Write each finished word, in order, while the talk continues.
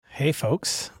Hey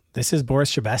folks, this is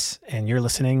Boris Jabes, and you're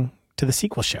listening to The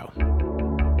Sequel Show.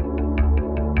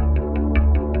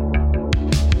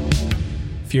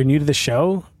 If you're new to the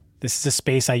show, this is a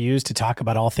space I use to talk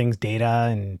about all things data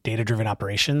and data-driven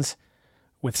operations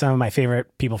with some of my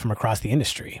favorite people from across the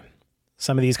industry.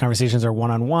 Some of these conversations are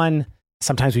one-on-one.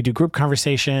 Sometimes we do group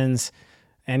conversations,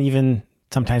 and even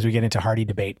sometimes we get into hearty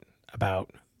debate about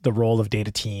the role of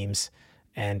data teams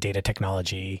and data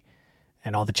technology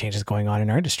and all the changes going on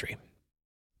in our industry.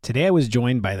 Today, I was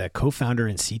joined by the co-founder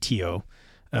and CTO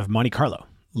of Monte Carlo,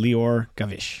 Lior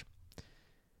Gavish.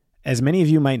 As many of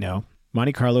you might know,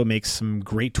 Monte Carlo makes some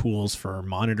great tools for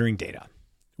monitoring data,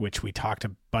 which we talked a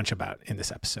bunch about in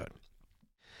this episode.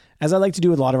 As I like to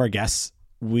do with a lot of our guests,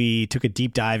 we took a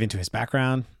deep dive into his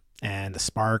background and the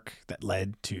spark that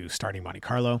led to starting Monte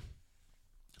Carlo.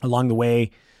 Along the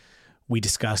way, we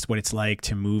discussed what it's like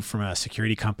to move from a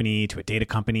security company to a data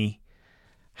company,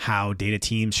 how data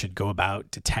teams should go about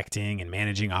detecting and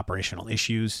managing operational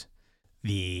issues,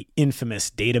 the infamous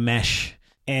data mesh,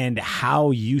 and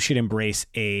how you should embrace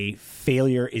a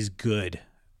failure is good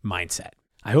mindset.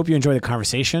 I hope you enjoy the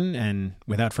conversation, and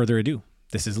without further ado,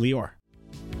 this is Lior.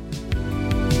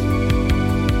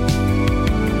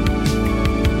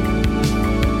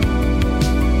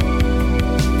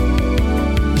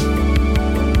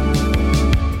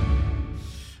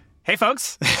 Hey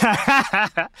folks,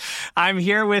 I'm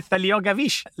here with Lior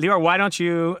Gavish. Lior, why don't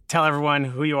you tell everyone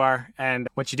who you are and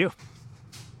what you do?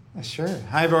 Sure.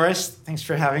 Hi, Boris. Thanks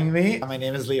for having me. My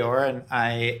name is Lior, and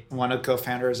I'm one of the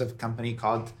co-founders of a company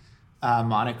called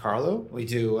Monte Carlo. We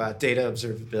do data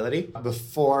observability.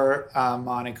 Before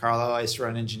Monte Carlo, I used to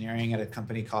run engineering at a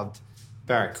company called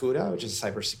Barracuda, which is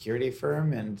a cybersecurity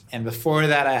firm. And before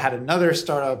that, I had another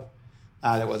startup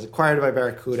that was acquired by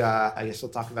Barracuda. I guess we'll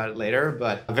talk about it later,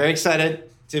 but I'm very excited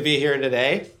to be here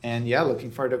today. And yeah, looking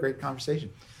forward to a great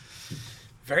conversation.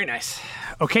 Very nice.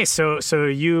 Okay, so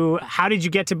how did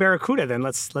you get to Barracuda then?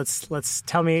 Let's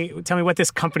tell me what this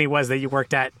company was that you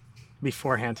worked at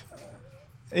beforehand.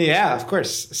 Yeah, of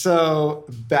course. So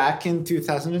back in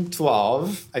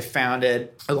 2012, I founded,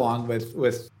 along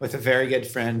with a very good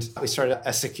friend, we started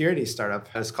a security startup.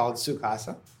 It was called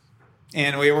Sukasa.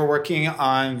 And we were working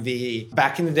on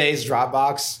back in the days,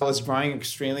 Dropbox was growing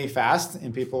extremely fast,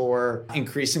 and people were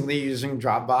increasingly using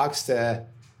Dropbox to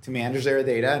manage their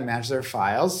data and manage their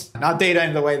files. Not data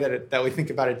in the way that we think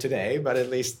about it today, but at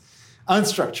least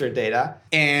unstructured data.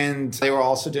 And they were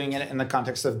also doing it in the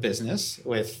context of business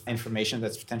with information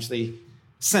that's potentially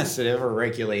sensitive or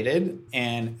regulated.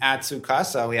 And at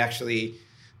Sukasa, we actually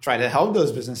try to help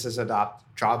those businesses adopt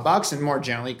Dropbox and more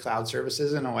generally cloud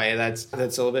services in a way that's a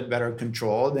little bit better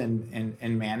controlled and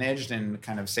managed and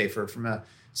kind of safer from a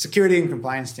security and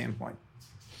compliance standpoint.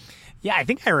 Yeah, I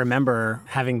think I remember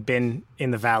having been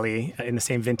in the Valley in the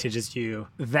same vintage as you,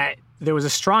 that there was a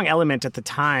strong element at the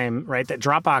time, right, that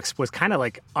Dropbox was kind of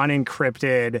like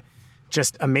unencrypted,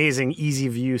 just amazing, easy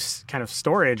of use kind of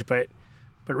storage, but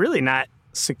really not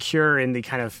secure in the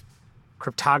kind of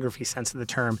cryptography sense of the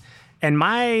term. And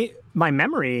my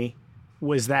memory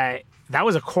was that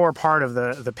was a core part of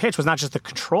the pitch, was not just the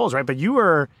controls, right? But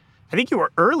I think you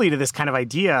were early to this kind of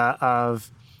idea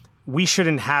of we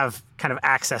shouldn't have kind of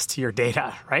access to your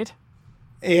data, right?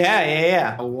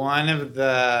 Yeah. One of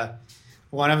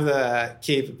the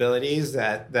capabilities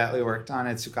that we worked on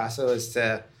at Sukasa was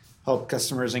to help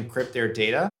customers encrypt their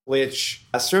data, which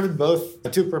served both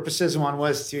two purposes. One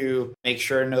was to make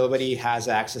sure nobody has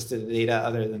access to the data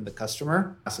other than the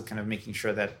customer. So kind of making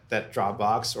sure that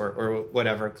Dropbox or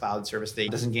whatever cloud service they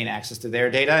doesn't gain access to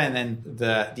their data. And then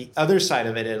the other side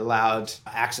of it allowed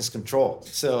access control.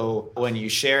 So when you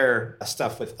share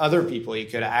stuff with other people, you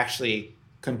could actually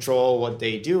control what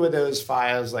they do with those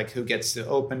files, like who gets to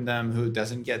open them, who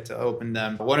doesn't get to open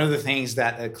them. One of the things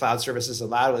that the cloud services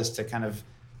allowed was to kind of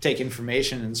take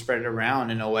information and spread it around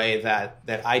in a way that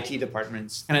IT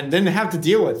departments kind of didn't have to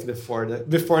deal with before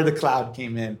the cloud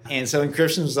came in. And so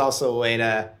encryption was also a way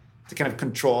to kind of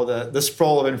control the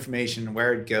sprawl of information,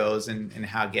 where it goes and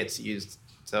how it gets used.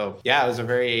 So yeah, it was a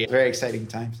very, very exciting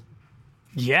time.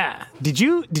 Yeah. Did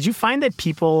you find that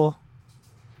people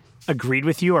agreed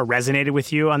with you or resonated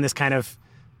with you on this kind of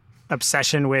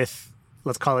obsession with,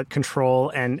 let's call it, control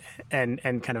and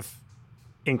kind of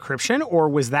encryption, or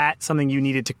was that something you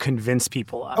needed to convince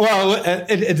people of? Well,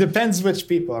 it depends which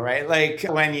people, right? Like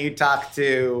when you talk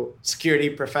to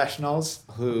security professionals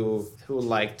who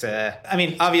like to, I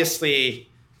mean, obviously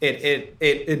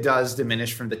it does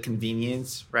diminish from the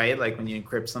convenience, right? Like when you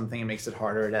encrypt something, it makes it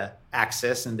harder to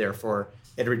access, and therefore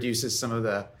it reduces some of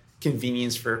the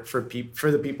convenience for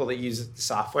the people that use the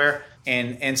software.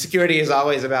 And security is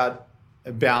always about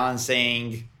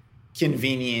balancing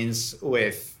convenience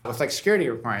with like security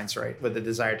requirements, right? With the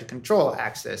desire to control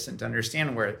access and to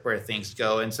understand where things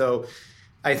go. And so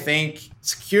I think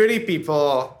security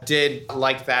people did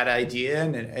like that idea,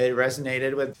 and it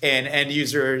resonated with, and end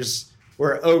users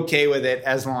were okay with it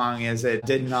as long as it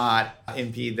did not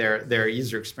impede their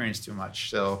user experience too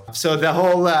much. So the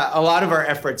whole, a lot of our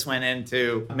efforts went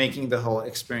into making the whole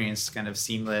experience kind of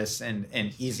seamless and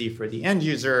easy for the end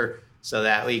user so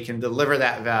that we can deliver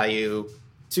that value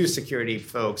to security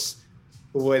folks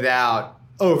without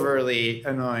overly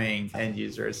annoying end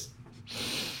users.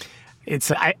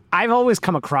 I've always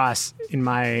come across in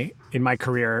my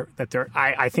career that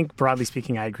I think broadly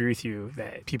speaking, I agree with you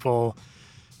that people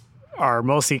are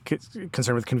mostly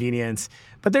concerned with convenience,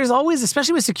 but there's always,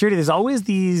 especially with security, there's always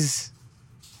a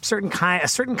certain kind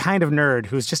of nerd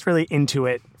who's just really into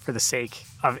it for the sake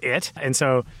of it. And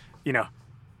so,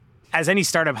 as any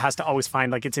startup has to always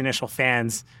find like its initial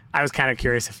fans, I was kind of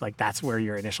curious if like that's where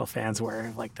your initial fans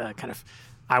were, like the kind of,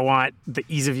 I want the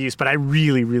ease of use, but I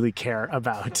really, really care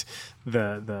about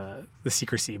the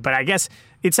secrecy. But I guess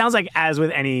it sounds like, as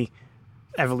with any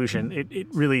evolution, it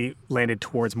really landed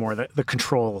towards more the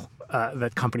control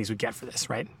that companies would get for this,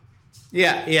 right?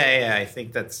 Yeah. I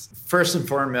think that's first and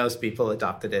foremost, people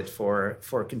adopted it for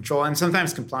control and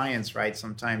sometimes compliance, right?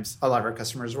 Sometimes a lot of our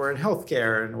customers were in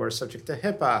healthcare and were subject to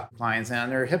HIPAA compliance. And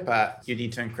under HIPAA, you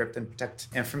need to encrypt and protect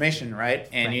information, right?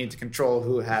 And you need to control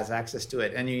who has access to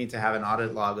it. And you need to have an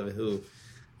audit log of who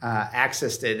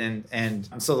accessed it. And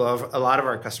so a lot of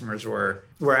our customers were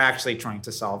actually trying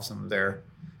to solve some of their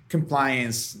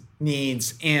compliance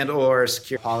needs and or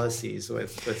secure policies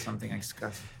with something like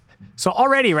Scott. So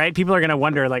already, right, people are going to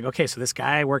wonder, like, okay, so this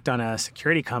guy worked on a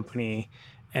security company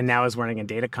and now is running a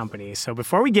data company. So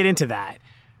before we get into that,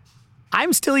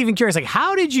 I'm still even curious, like,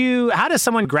 how does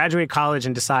someone graduate college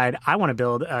and decide, I want to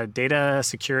build a data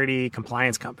security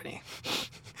compliance company?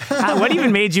 What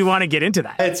even made you want to get into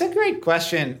that? It's a great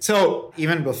question. So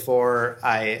even before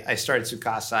I started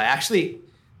Sukasa,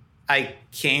 I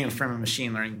came from a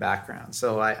machine learning background.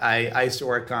 So I used to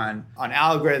work on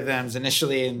algorithms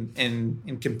initially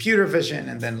in computer vision,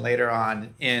 and then later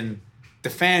on in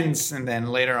defense, and then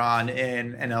later on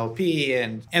in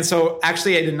NLP. And so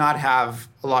actually I did not have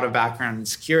a lot of background in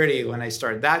security when I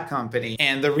started that company.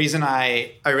 And the reason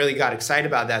I really got excited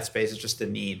about that space is just the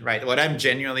need, right? What I'm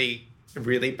genuinely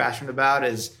really passionate about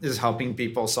is helping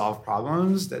people solve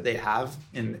problems that they have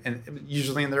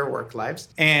usually in their work lives.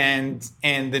 And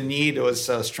the need was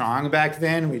so strong back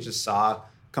then. We just saw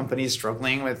companies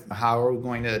struggling with how are we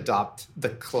going to adopt the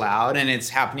cloud, and it's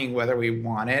happening whether we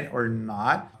want it or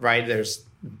not, right?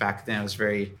 Back then,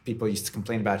 people used to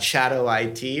complain about shadow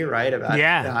IT, right?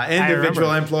 About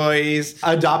individual employees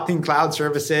adopting cloud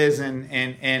services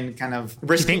and kind of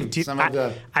risking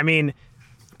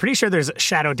pretty sure there's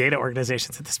shadow data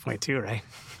organizations at this point too, right?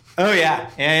 Oh, yeah.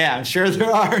 I'm sure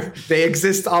there are. They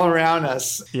exist all around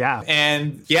us. Yeah.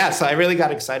 And so I really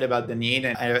got excited about the need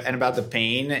and about the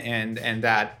pain, and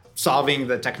that solving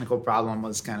the technical problem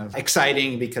was kind of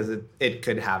exciting because it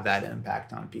could have that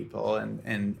impact on people and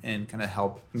kind of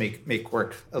help make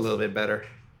work a little bit better.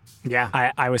 Yeah.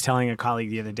 I was telling a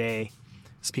colleague the other day,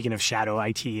 speaking of shadow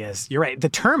IT, you're right. The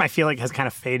term I feel like has kind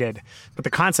of faded, but the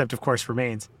concept, of course,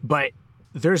 remains. But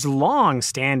there's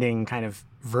long-standing kind of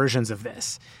versions of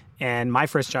this. And my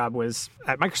first job was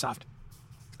at Microsoft.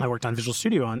 I worked on Visual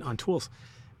Studio on tools.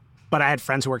 But I had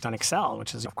friends who worked on Excel,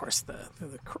 which is, of course, the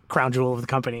crown jewel of the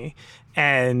company.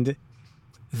 And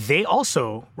they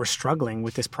also were struggling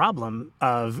with this problem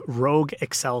of rogue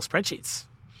Excel spreadsheets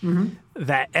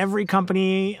that every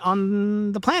company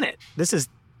on the planet, this is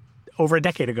over a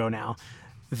decade ago now,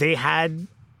 they had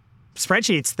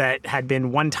spreadsheets that had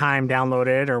been one time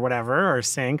downloaded or whatever, or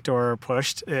synced or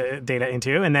pushed data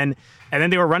into, and then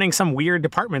they were running some weird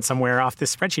department somewhere off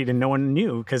this spreadsheet, and no one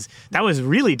knew, because that was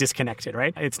really disconnected,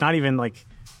 right? It's not even like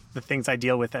the things I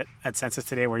deal with at Census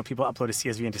today, where people upload a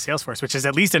CSV into Salesforce, which is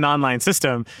at least an online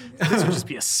system. This would just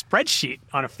be a spreadsheet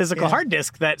on a physical hard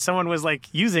disk that someone was like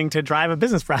using to drive a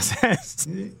business process.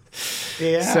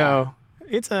 So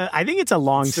I think it's a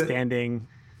long-standing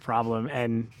problem,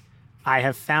 and I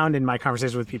have found in my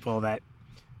conversations with people that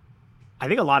I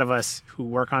think a lot of us who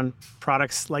work on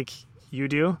products like you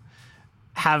do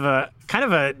have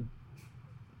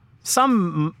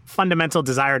some fundamental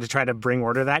desire to try to bring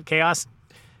order to that chaos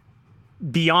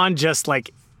beyond just like,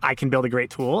 I can build a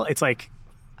great tool. It's like,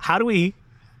 how do we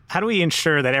How do we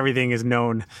ensure that everything is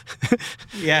known?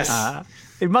 Yes.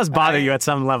 It must bother you at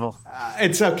some level.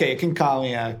 It's okay. You can call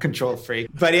me a control freak,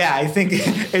 but yeah, I think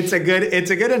it's a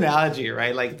good analogy,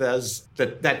 right? Like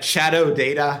that shadow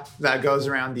data that goes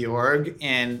around the org,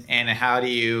 and how do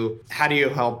you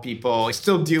help people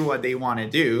still do what they want to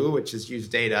do, which is use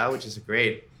data, which is a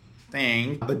great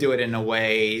thing, but do it in a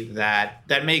way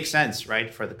that makes sense,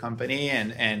 right, for the company.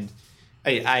 And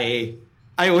I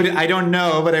don't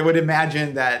know, but I would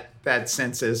imagine that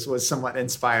census was somewhat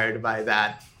inspired by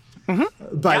that.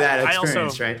 Mm-hmm. By that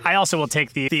experience, right? I also will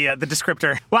take the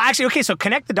descriptor. Well, actually, okay, so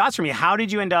connect the dots for me. How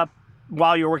did you end up,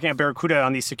 while you were working at Barracuda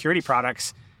on these security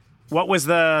products, what was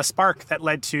the spark that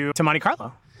led to Monte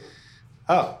Carlo?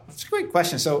 Oh, that's a great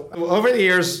question. So over the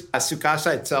years,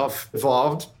 Sukasa itself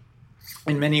evolved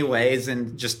in many ways,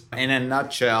 and just in a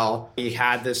nutshell, we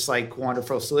had this like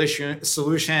wonderful solution to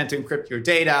encrypt your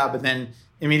data, but then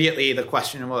immediately the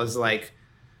question was like,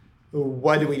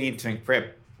 what do we need to encrypt?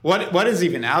 What is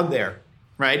even out there,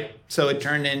 right? So it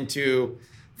turned into,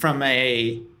 from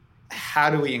a how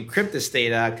do we encrypt this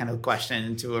data kind of question,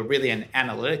 into a really an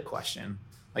analytic question,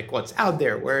 like what's out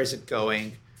there, where is it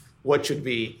going, what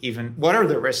are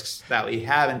the risks that we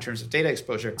have in terms of data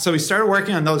exposure? So we started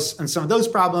working on some of those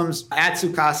problems at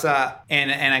Sukasa,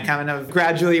 and I kind of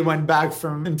gradually went back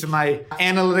into my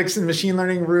analytics and machine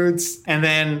learning roots, and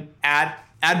then at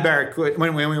Barracuda,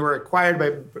 when we were acquired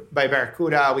by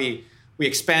Barracuda, we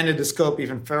expanded the scope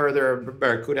even further.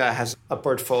 Barracuda has a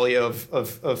portfolio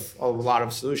of a lot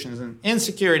of solutions in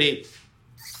security.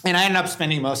 And I ended up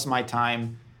spending most of my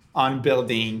time on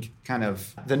building kind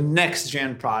of the next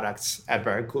gen products at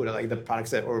Barracuda, like the products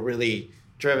that were really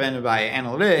driven by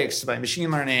analytics, by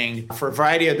machine learning, for a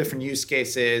variety of different use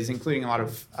cases, including a lot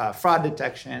of fraud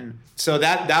detection. So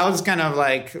that was kind of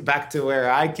like back to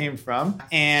where I came from.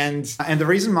 And the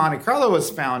reason Monte Carlo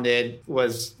was founded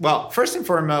was, well, first and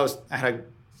foremost, I had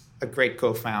a great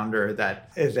co-founder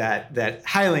that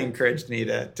highly encouraged me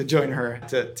to join her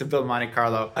to build Monte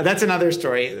Carlo. That's another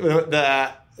story.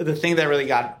 The thing that really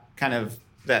got kind of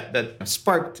that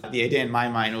sparked the idea in my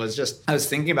mind was just, I was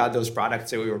thinking about those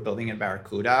products that we were building at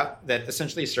Barracuda that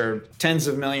essentially served tens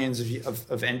of millions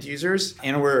of end users,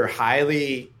 and were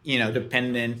highly,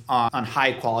 dependent on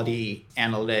high quality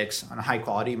analytics, on high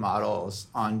quality models,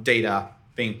 on data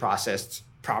being processed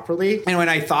properly. And when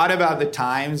I thought about the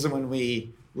times when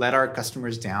we let our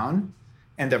customers down,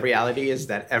 and the reality is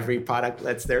that every product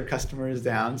lets their customers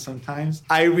down sometimes,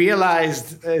 I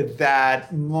realized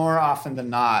that more often than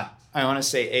not, I want to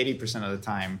say 80% of the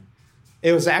time,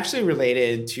 it was actually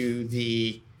related to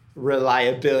the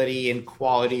reliability and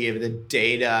quality of the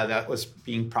data that was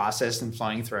being processed and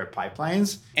flowing through our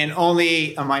pipelines. And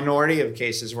only a minority of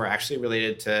cases were actually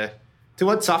related to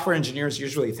what software engineers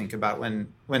usually think about when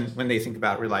they think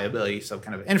about reliability. So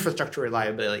kind of infrastructure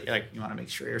reliability, like you want to make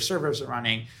sure your servers are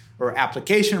running, or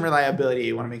application reliability,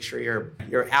 you want to make sure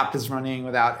your app is running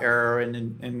without error and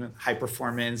in high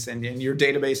performance, and your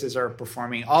databases are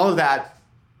performing. All of that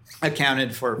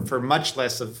accounted for much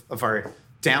less of our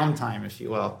downtime, if you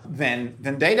will, than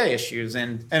data issues.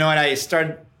 And when I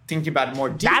started thinking about it more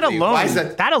deeply,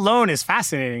 that alone is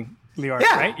fascinating, Lior,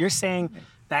 yeah. Right? You're saying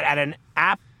that at an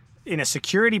app in a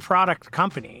security product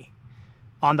company,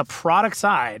 on the product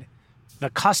side, the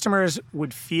customers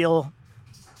would feel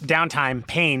downtime,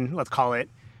 pain, let's call it,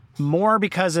 more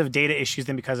because of data issues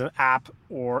than because of app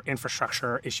or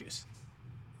infrastructure issues.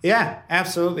 Yeah,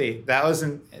 absolutely. That was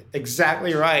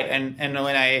exactly right. And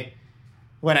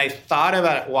when I thought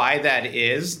about why that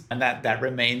is, and that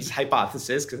remains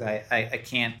hypothesis, because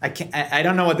I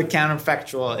don't know what the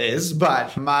counterfactual is,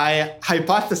 but my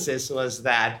hypothesis was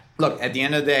that, look, at the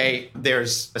end of the day,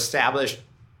 there's established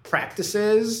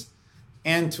practices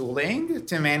and tooling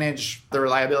to manage the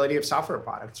reliability of software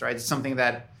products, right? It's something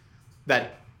that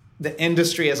the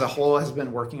industry as a whole has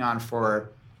been working on for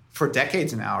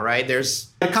decades now, right? It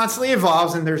constantly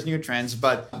evolves and there's new trends,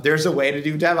 but there's a way to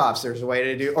do DevOps, there's a way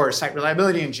to do, or site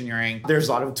reliability engineering. There's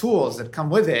a lot of tools that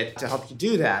come with it to help you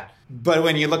do that. But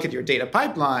when you look at your data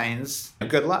pipelines,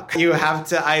 good luck. You have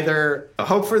to either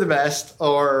hope for the best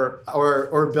or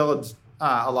build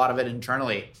a lot of it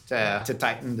internally to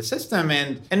tighten the system.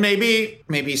 And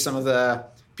maybe some of the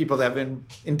people that have been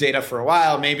in data for a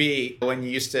while, maybe when you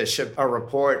used to ship a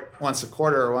report once a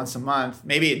quarter or once a month,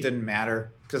 maybe it didn't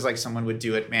matter because like someone would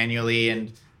do it manually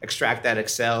and extract that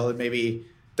Excel and maybe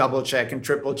double check and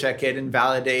triple check it and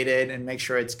validate it and make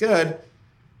sure it's good.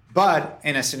 But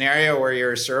in a scenario where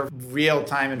you're served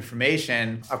real-time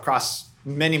information across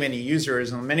many, many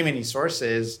users and many, many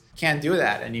sources, can't do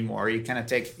that anymore. You had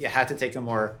to take a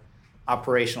more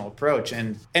operational approach.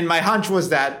 And my hunch was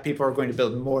that people are going to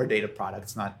build more data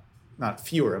products, not not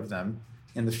fewer of them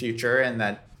in the future, and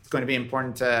that it's going to be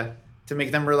important to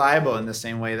make them reliable in the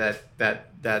same way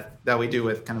that we do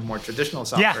with kind of more traditional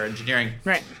software engineering.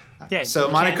 Right. Yeah. So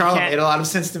Monte Carlo made a lot of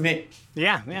sense to me.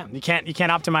 Yeah. You can't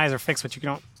optimize or fix what you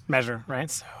don't measure,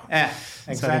 right? So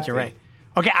exactly. So I think you're right.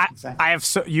 Okay, I have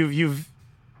you've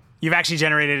actually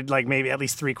generated like maybe at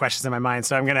least 3 questions in my mind,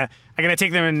 so I'm gonna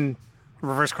take them in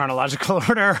reverse chronological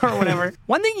order or whatever.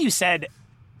 One thing you said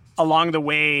along the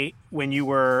way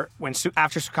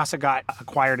after Sukasa got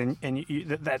acquired and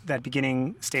that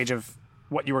beginning stage of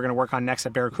what you were going to work on next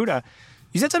at Barracuda,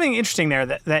 you said something interesting there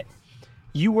that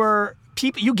you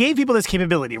gave people this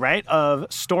capability, right, of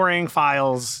storing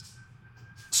files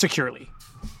securely,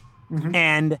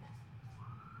 and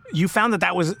you found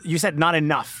that was, you said, not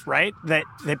enough, right? That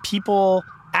people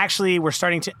actually were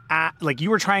starting to you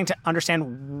were trying to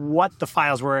understand what the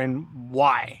files were and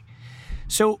why.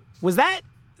 So was that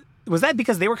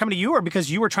because they were coming to you, or because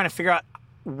you were trying to figure out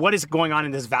what is going on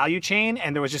in this value chain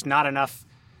and there was just not enough,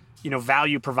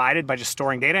 value provided by just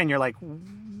storing data? And you're like,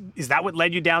 is that what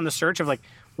led you down the search of like,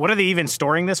 what are they even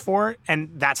storing this for? And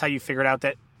that's how you figured out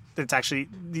that it's actually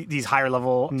these higher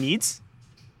level needs?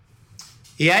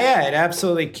 Yeah, it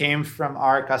absolutely came from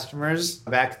our customers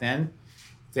back then.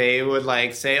 They would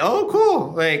say, oh,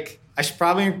 cool, I should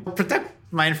probably protect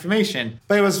my information.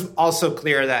 But it was also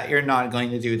clear that you're not going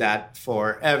to do that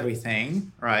for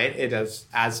everything, right? It does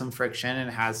add some friction and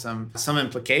has some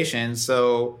implications.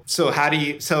 So how do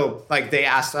you, they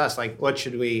asked us, what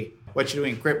should we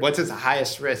encrypt? What's the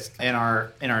highest risk in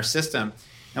our system?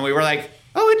 And we were like,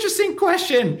 oh, interesting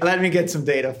question. Let me get some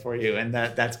data for you. And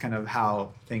that's kind of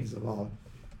how things evolved.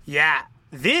 Yeah.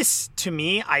 This, to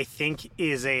me, I think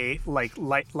is a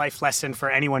life lesson for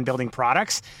anyone building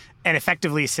products. And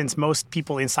effectively, since most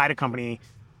people inside a company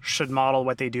should model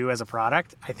what they do as a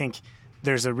product, I think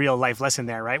there's a real life lesson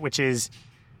there, right? Which is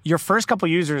your first couple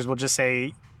users will just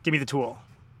say, give me the tool.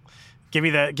 Give me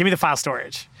the file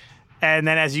storage. And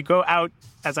then as you go out,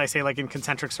 as I say, in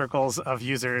concentric circles of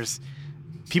users,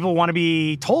 people want to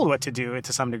be told what to do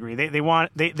to some degree.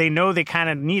 They know they kind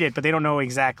of need it, but they don't know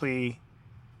exactly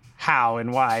how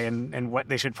and why and what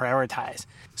they should prioritize.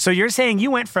 So you're saying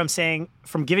you went from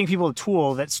giving people a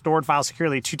tool that stored files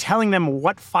securely to telling them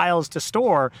what files to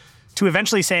store to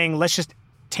eventually saying, let's just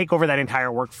take over that entire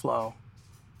workflow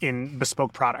in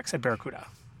bespoke products at Barracuda.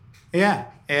 Yeah,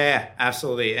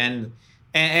 absolutely. And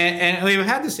we've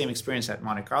had the same experience at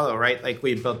Monte Carlo, right?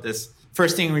 We built this,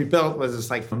 first thing we built was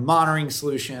this monitoring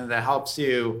solution that helps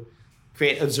you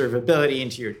create observability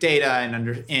into your data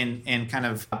and kind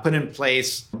of put in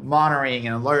place monitoring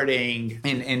and alerting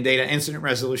and data incident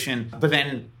resolution. But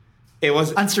then it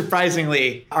was,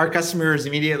 unsurprisingly, our customers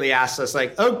immediately asked us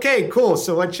okay, cool.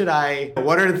 So what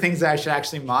are the things that I should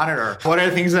actually monitor? What are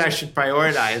the things that I should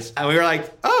prioritize? And we were like,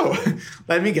 oh,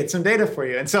 let me get some data for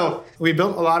you. And so we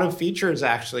built a lot of features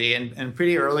actually, and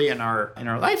pretty early in our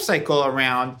life cycle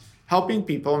around helping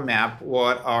people map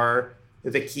what are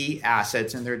the key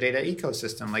assets in their data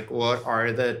ecosystem. What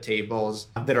are the tables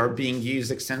that are being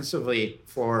used extensively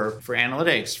for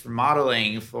analytics, for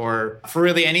modeling, for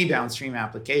really any downstream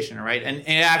application, right? And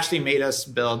it actually made us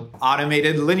build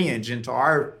automated lineage into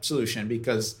our solution,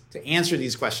 because to answer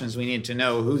these questions, we need to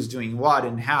know who's doing what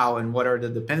and how and what are the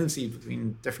dependencies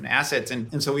between different assets.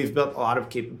 And so we've built a lot of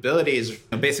capabilities,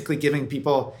 basically giving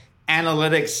people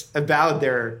analytics about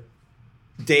their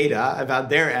data, about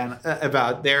their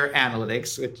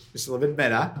analytics, which is a little bit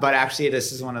meta, but actually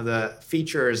this is one of the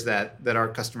features that our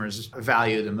customers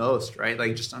value the most, right?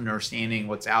 Just understanding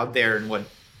what's out there and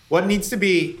what needs to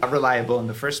be reliable in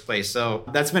the first place. So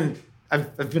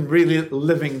I've been really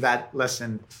living that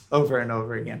lesson over and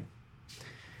over again.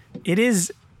 It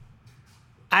is,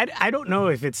 I don't know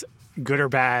if it's good or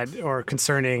bad or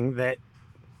concerning that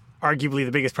arguably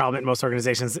the biggest problem at most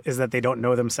organizations is that they don't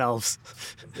know themselves.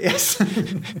 Yes.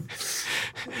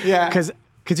 Yeah. Because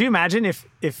could you imagine if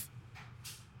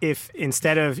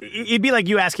instead of, it'd be like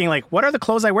you asking what are the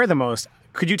clothes I wear the most?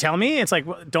 Could you tell me? It's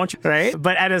well, don't you? Right.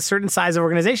 But at a certain size of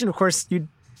organization, of course,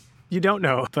 you don't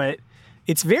know. But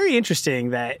it's very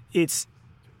interesting that it's,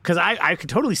 because I could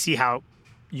totally see how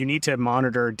you need to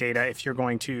monitor data if you're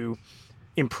going to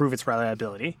improve its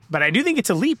reliability. But I do think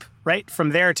it's a leap, right? From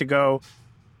there to go,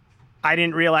 I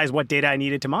didn't realize what data I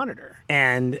needed to monitor.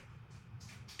 And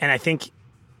I think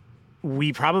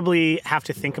we probably have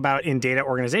to think about in data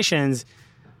organizations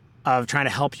of trying to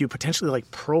help you potentially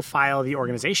profile the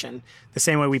organization the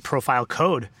same way we profile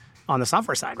code on the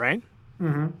software side, right?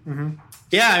 Mm-hmm, mm-hmm.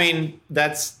 Yeah,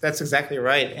 that's exactly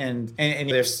right. And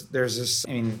there's this,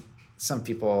 some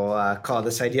people call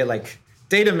this idea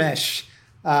data mesh,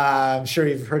 I'm sure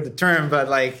you've heard the term, but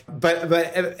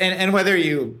whether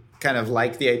you kind of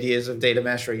like the ideas of data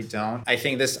mesh or you don't, I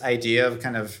think this idea of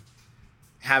kind of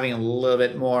having a little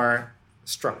bit more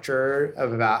structure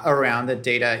around the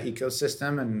data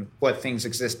ecosystem and what things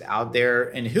exist out there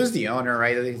and who's the owner,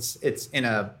 right? It's in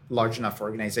a large enough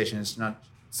organization. It's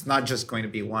not just going to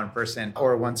be one person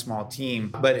or one small team,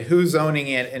 but who's owning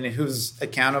it and who's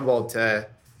accountable to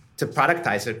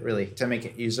productize it, really, to make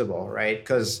it usable, right?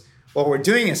 Because what we're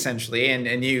doing essentially,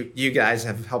 and you guys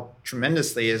have helped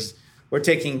tremendously, is we're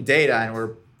taking data and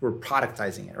we're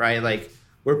productizing it, right? Like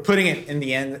we're putting it in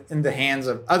the hands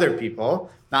of other people,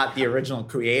 not the original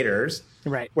creators.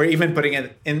 Right. We're even putting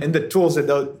it in the tools that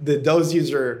those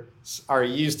users are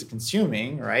used to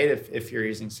consuming, right? If you're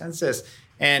using Census,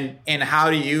 and how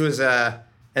do you as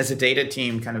a data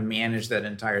team kind of manage that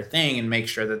entire thing and make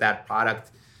sure that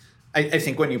product. I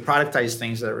think when you productize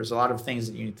things, there's a lot of things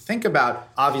that you need to think about.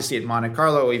 Obviously, at Monte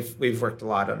Carlo, we've worked a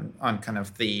lot on kind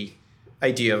of the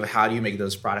idea of how do you make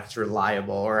those products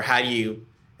reliable, or how do you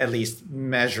at least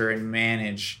measure and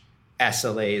manage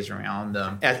SLAs around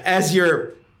them as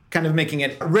you're kind of making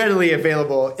it readily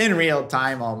available in real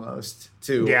time almost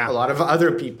to a lot of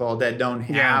other people that don't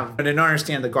have, but don't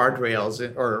understand the guardrails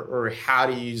or how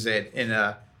to use it in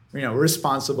a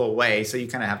responsible way. So you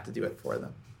kind of have to do it for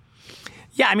them.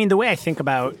 Yeah, I mean, the way I think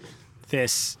about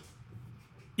this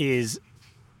is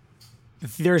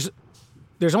there's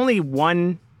only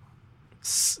one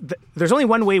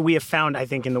way we have found, I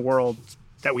think, in the world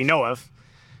that we know of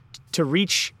to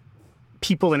reach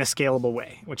people in a scalable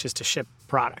way, which is to ship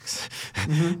products.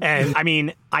 Mm-hmm. And I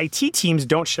mean, IT teams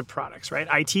don't ship products, right?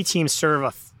 IT teams serve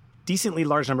a decently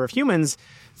large number of humans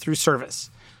through service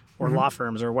or law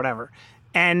firms or whatever.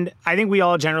 And I think we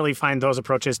all generally find those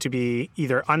approaches to be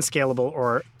either unscalable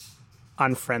or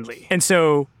unfriendly. And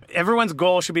so everyone's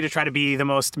goal should be to try to be the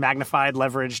most magnified,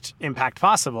 leveraged impact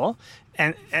possible.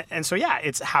 And so, yeah,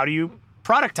 it's how do you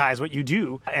productize what you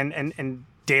do? And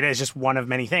data is just one of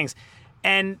many things.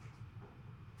 And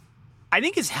I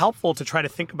think it's helpful to try to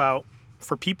think about,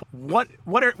 for people, what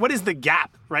is the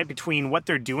gap, right, between what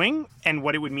they're doing and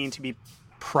what it would mean to be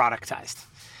productized.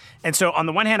 And so on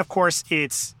the one hand, of course,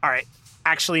 it's, all right,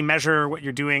 actually measure what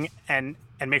you're doing and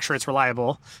make sure it's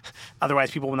reliable.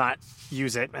 Otherwise, people will not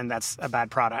use it, and that's a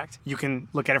bad product. You can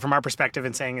look at it from our perspective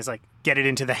and saying is like, get it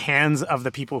into the hands of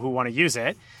the people who want to use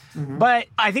it. Mm-hmm. But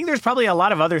I think there's probably a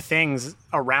lot of other things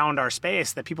around our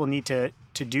space that people need to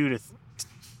do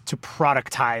to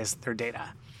productize their data.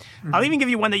 Mm-hmm. I'll even give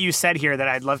you one that you said here that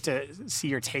I'd love to see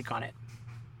your take on it.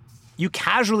 You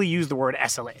casually use the word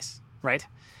SLAs, right?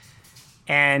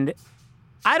 And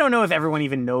I don't know if everyone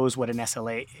even knows what an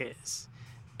SLA is.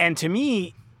 And to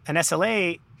me, an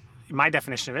SLA, my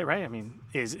definition of it, right, I mean,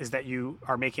 is that you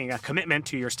are making a commitment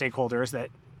to your stakeholders that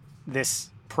this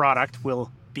product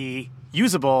will be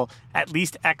usable at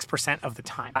least X% of the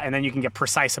time. And then you can get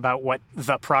precise about what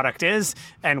the product is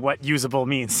and what usable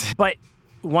means. But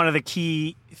one of the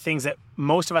key things that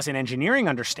most of us in engineering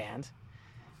understand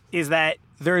is that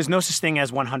there is no such thing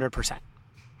as 100%.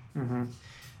 Mm-hmm.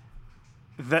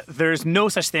 There's no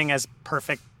such thing as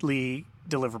perfectly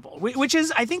deliverable, which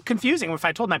is, I think, confusing. If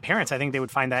I told my parents, I think they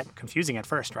would find that confusing at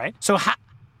first, right? So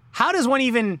how does one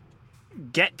even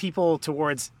get people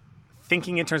towards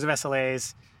thinking in terms of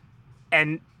SLAs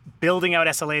and building out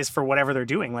SLAs for whatever they're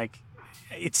doing? Like,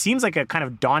 it seems like a kind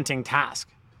of daunting task.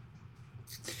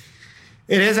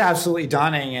 It is absolutely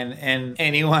daunting, and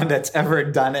anyone that's ever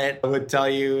done it would tell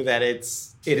you that it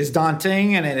is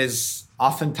daunting, and it is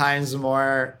oftentimes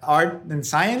more art than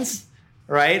science,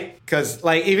 right? Because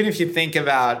like, even if you think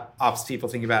about ops people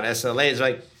think about SLAs,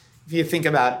 like if you think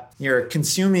about you're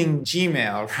consuming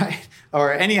Gmail, right?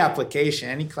 Or any application,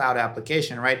 any cloud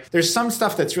application, right? There's some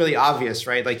stuff that's really obvious,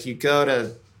 right? Like you go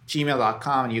to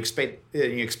gmail.com and you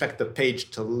expect the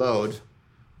page to load,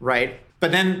 right?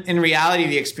 But then in reality,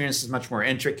 the experience is much more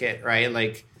intricate, right?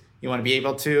 Like you want to be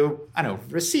able to,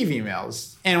 receive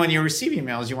emails. And when you receive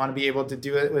emails, you want to be able to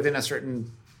do it within a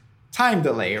certain time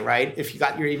delay, right? If you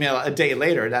got your email a day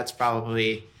later, that's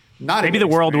probably not maybe the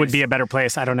world would be a better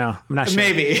place. I don't know. I'm not sure.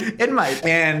 Maybe it might.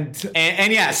 And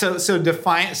yeah, so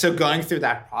going through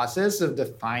that process of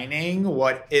defining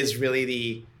what is really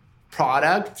the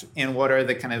product and what are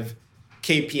the kind of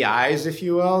KPIs, if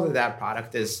you will, that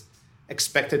product is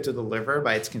expected to deliver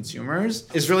by its consumers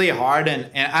is really hard. And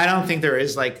I don't think there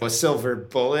is like a silver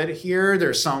bullet here.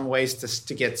 There's some ways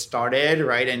to get started,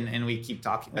 right? And we keep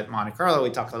talking at Monte Carlo, we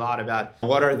talk a lot about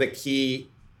what are the key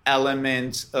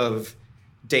elements of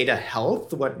data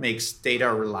health, what makes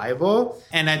data reliable.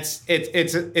 And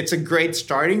it's a great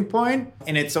starting point,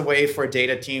 and it's a way for a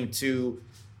data team to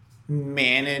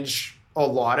manage a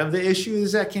lot of the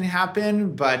issues that can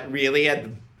happen, but really at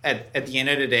the end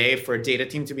of the day, for a data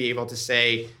team to be able to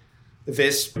say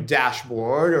this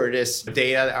dashboard or this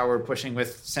data that we're pushing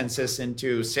with Census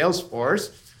into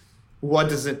Salesforce, what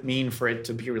does it mean for it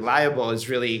to be reliable is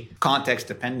really context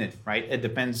dependent, right? It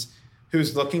depends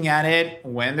who's looking at it,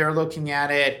 when they're looking at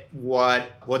it,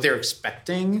 what they're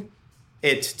expecting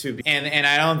it to be. And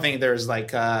I don't think there's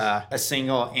like a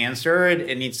single answer.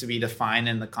 It needs to be defined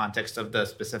in the context of the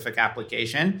specific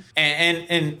application.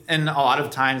 And a lot of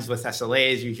times with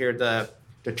SLAs, you hear the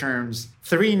terms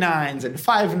 3 nines and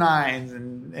 5 nines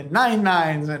and 9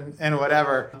 nines and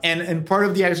whatever. And part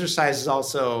of the exercise is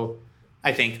also,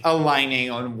 I think, aligning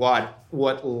on what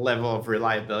level of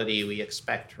reliability we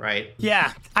expect, right?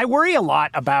 Yeah. I worry a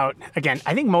lot about, again,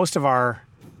 I think most of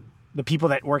the people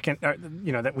that work in,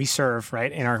 that we serve,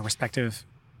 right, in our respective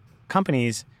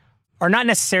companies are not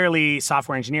necessarily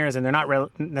software engineers, and they're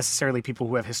not necessarily people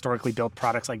who have historically built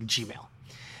products like Gmail.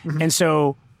 Mm-hmm. And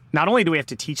so not only do we have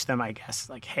to teach them, I guess,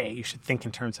 like, hey, you should think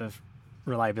in terms of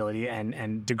reliability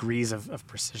and degrees of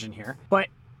precision here. But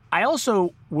I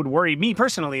also would worry, me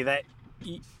personally, that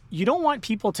you don't want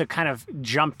people to kind of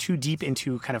jump too deep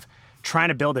into kind of trying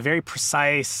to build a very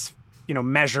precise,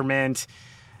 measurement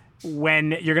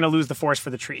when you're going to lose the forest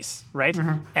for the trees, right?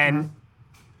 Mm-hmm.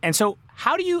 And so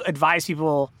how do you advise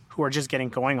people who are just getting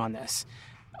going on this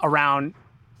around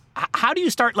how do you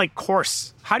start like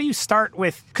course? How do you start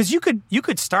with, because you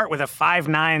could start with a 5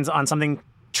 nines on something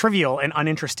trivial and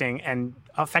uninteresting and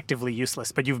effectively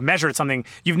useless, but you've measured something.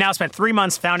 You've now spent 3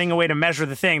 months finding a way to measure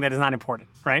the thing that is not important,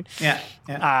 right? Yeah.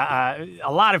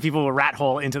 A lot of people will rat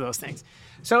hole into those things.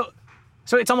 So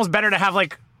it's almost better to have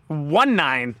like 1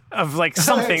 9 of like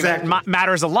something exactly. that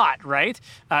matters a lot, right?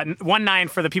 1 9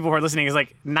 for the people who are listening is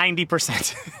like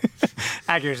 90%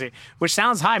 accuracy, which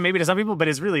sounds high maybe to some people, but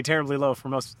is really terribly low for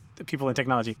most people in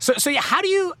technology. So yeah,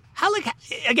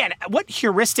 again, what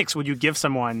heuristics would you give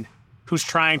someone who's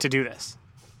trying to do this?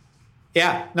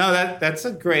 Yeah, no, that's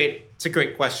a great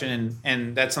question,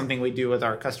 and that's something we do with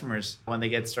our customers when they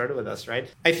get started with us, right?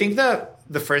 I think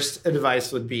the first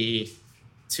advice would be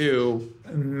to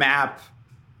map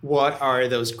what are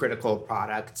those critical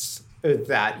products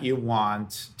that you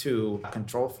want to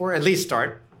control for, at least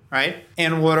start, right?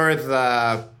 And what are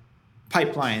the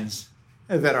pipelines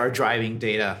that are driving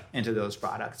data into those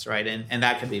products, right? And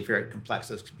that could be very complex.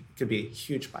 Those could be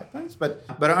huge pipelines, but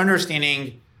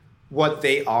understanding what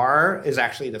they are is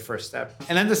actually the first step.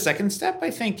 And then the second step,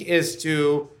 I think, is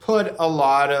to put a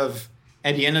lot of,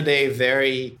 at the end of the day,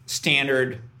 very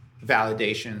standard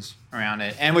validations around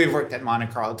it. And we've worked at Monte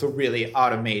Carlo to really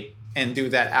automate and do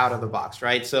that out of the box,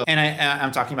 right? So, and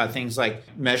I'm talking about things like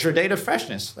measure data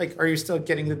freshness. Like, are you still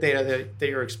getting the data that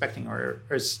you're expecting, or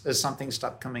is something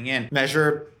stopped coming in?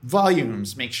 Measure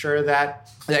volumes. Make sure that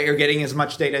you're getting as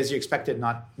much data as you expected,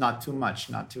 not too much,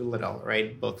 not too little,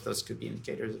 right? Both of those could be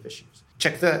indicators of issues.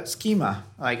 Check the schema.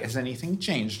 Like, has anything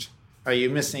changed? Are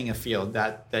you missing a field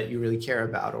that you really care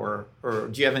about, or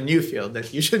do you have a new field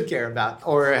that you should care about,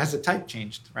 or has the type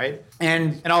changed, right?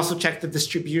 And also check the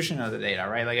distribution of the data,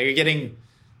 right? Like, are you getting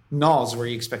nulls where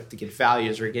you expect to get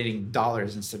values, or getting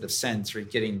dollars instead of cents, or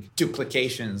getting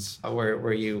duplications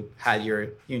where you had your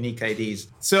unique IDs?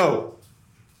 So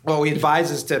what we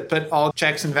advise is to put all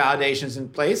checks and validations in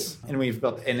place, and we've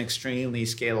built an extremely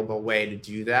scalable way to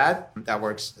do that. That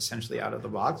works essentially out of the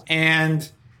box. And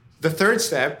the third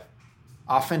step,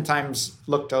 oftentimes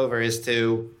looked over, is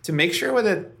to make sure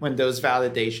that when those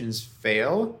validations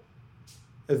fail,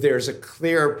 there's a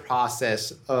clear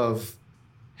process of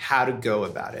how to go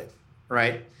about it,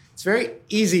 right? It's very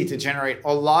easy to generate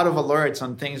a lot of alerts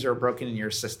on things that are broken in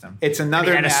your system. It's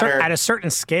another matter. At a certain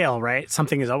scale, right?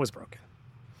 Something is always broken.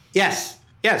 Yes.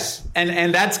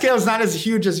 And that scale is not as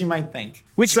huge as you might think.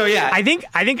 So yeah, I think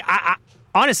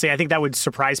honestly, I think that would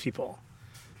surprise people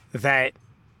that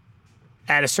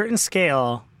at a certain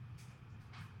scale,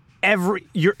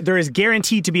 there is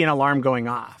guaranteed to be an alarm going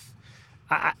off.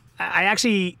 I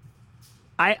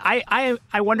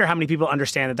wonder how many people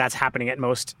understand that that's happening at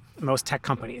most tech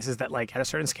companies. Is that like at a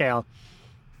certain scale,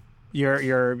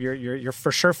 you're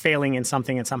for sure failing in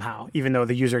something and somehow, even though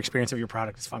the user experience of your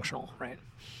product is functional, right?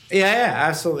 Yeah,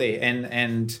 absolutely.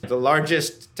 And the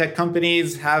largest tech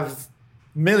companies have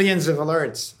millions of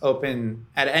alerts open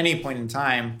at any point in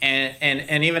time.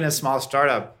 And even a small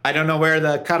startup, I don't know where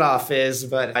the cutoff is,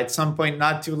 but at some point,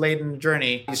 not too late in the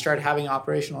journey, you start having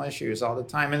operational issues all the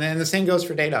time. And then the same goes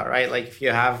for data, right? Like if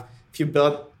you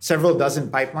built several dozen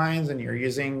pipelines and you're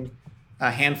using a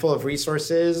handful of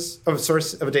resources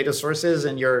of data sources,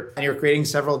 and you're creating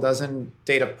several dozen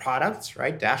data products,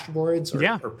 right?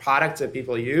 Dashboards or products that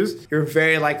people use, you're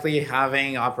very likely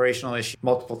having operational issues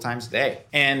multiple times a day.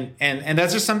 And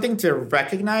that's just something to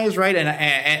recognize, right? And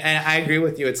I agree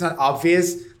with you. It's not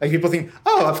obvious. Like people think,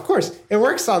 oh, of course, it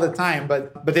works all the time.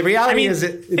 But the reality is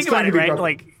it's think going about to be it,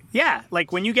 right? broken.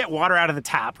 Like when you get water out of the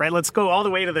tap, right? Let's go all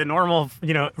the way to the normal,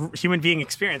 human being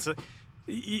experience.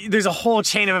 There's a whole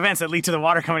chain of events that lead to the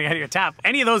water coming out of your tap.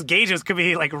 Any of those gauges could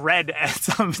be like red at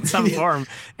some form,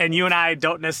 and you and I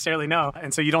don't necessarily know.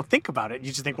 And so you don't think about it.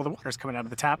 You just think, well, the water's coming out of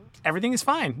the tap. Everything is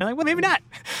fine. You're like, well, maybe not.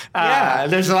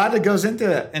 There's a lot that goes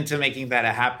into making that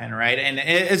happen, right? And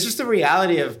it's just the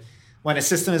reality of when a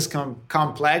system is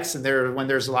complex and when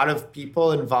there's a lot of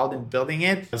people involved in building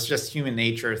it, it's just human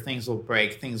nature. Things will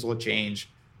break. Things will change.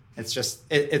 It's just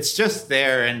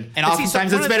there. And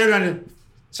oftentimes it's better than...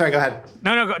 Sorry, go ahead.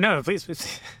 No, please.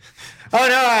 Oh,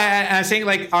 no, I'm saying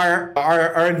like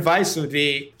our advice would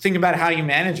be think about how you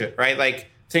manage it, right? Like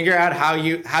figure out how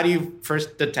do you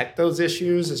first detect those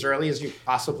issues as early as you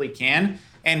possibly can,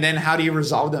 and then how do you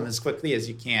resolve them as quickly as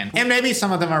you can. And maybe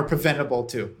some of them are preventable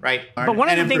too, right? But one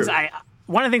of the things I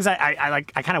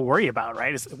kind of worry about,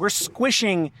 right, is we're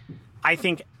squishing, I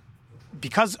think,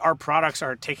 because our products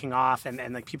are taking off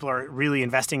and like people are really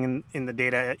investing in the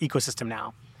data ecosystem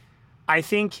now. I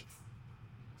think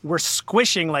we're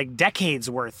squishing like decades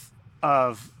worth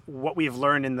of what we've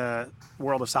learned in the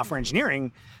world of software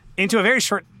engineering into a very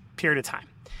short period of time.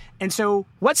 And so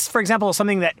what's, for example,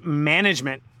 something that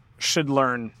management should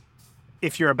learn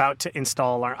if you're about to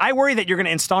install an alarm? I worry that you're going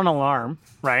to install an alarm,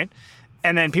 right?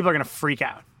 And then people are going to freak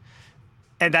out.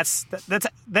 And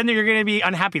then you're going to be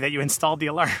unhappy that you installed the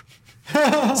alarm.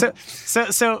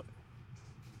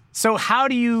 So how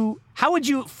would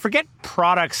you forget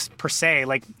products per se,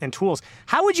 like, and tools?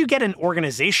 How would you get an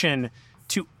organization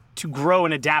to grow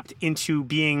and adapt into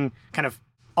being kind of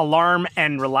alarm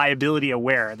and reliability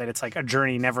aware, that it's like a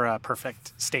journey, never a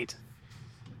perfect state?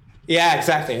 Yeah,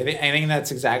 exactly. I think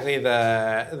that's exactly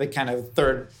the kind of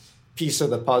third piece of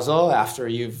the puzzle after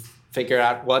you've figured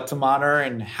out what to monitor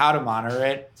and how to monitor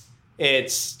it.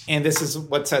 And this is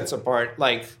what sets apart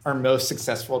like our most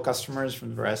successful customers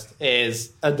from the rest,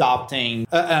 is adopting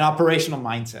an operational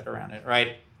mindset around it,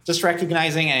 right? Just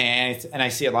recognizing, and I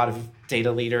see a lot of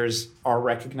data leaders are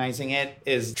recognizing it,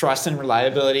 is trust and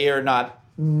reliability are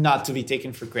not to be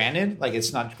taken for granted. Like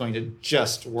it's not going to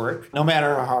just work, no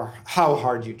matter how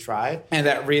hard you try. And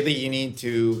that really you need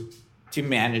to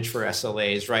manage for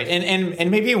SLAs, right?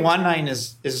 And maybe 1.9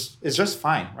 is just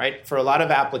fine, right? For a lot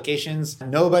of applications,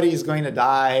 nobody's going to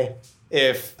die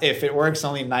if it works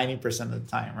only 90% of the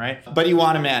time, right? But you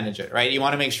want to manage it, right? You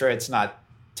want to make sure it's not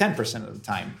 10% of the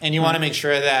time. And you want to make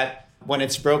sure that when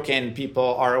it's broken,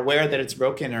 people are aware that it's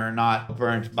broken or not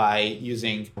burnt by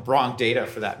using wrong data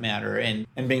for that matter, and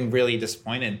being really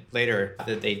disappointed later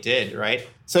that they did, right?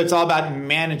 So it's all about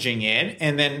managing it.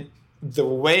 And then the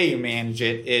way you manage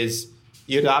it is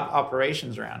you adopt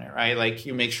operations around it, right? Like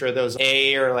you make sure those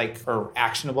are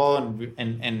actionable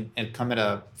and come at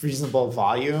a reasonable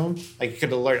volume. Like you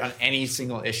could alert on any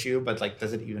single issue, but like,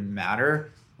 does it even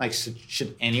matter? Like,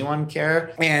 should anyone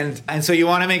care? And so you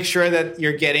want to make sure that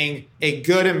you're getting a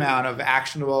good amount of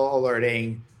actionable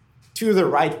alerting to the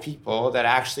right people that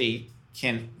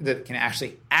can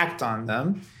actually act on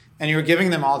them. And you're giving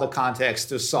them all the context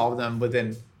to solve them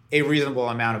within a reasonable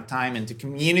amount of time and to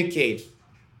communicate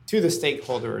to the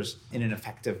stakeholders in an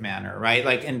effective manner, right?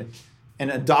 Like, and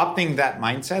adopting that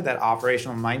mindset, that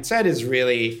operational mindset, is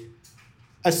really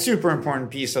a super important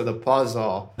piece of the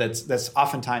puzzle that's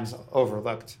oftentimes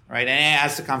overlooked, right? And it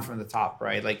has to come from the top,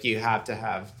 right? Like you have to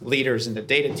have leaders in the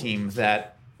data team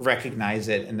that recognize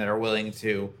it and that are willing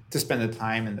to spend the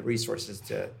time and the resources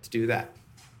to do that.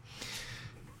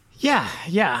 Yeah.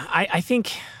 I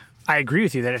think I agree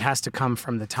with you that it has to come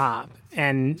from the top.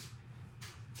 And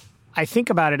I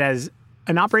think about it as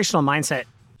an operational mindset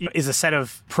is a set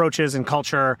of approaches and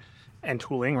culture and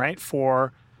tooling, right,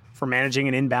 for managing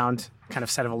an inbound kind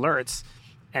of set of alerts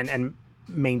and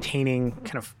maintaining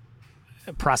kind of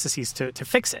processes to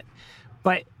fix it.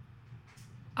 But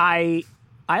I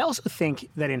also think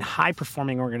that in high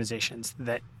performing organizations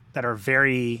that are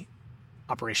very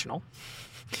operational,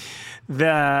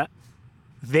 they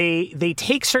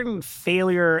take certain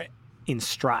failure in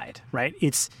stride, right?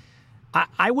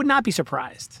 I would not be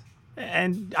surprised,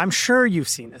 and I'm sure you've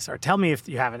seen this, or tell me if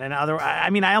you haven't. And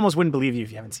I almost wouldn't believe you if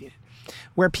you haven't seen it,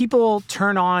 where people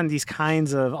turn on these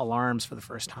kinds of alarms for the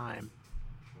first time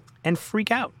and freak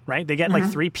out, right? They get like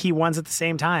 3 P1s at the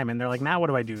same time, and they're like, now what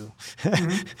do I do?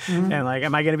 And like,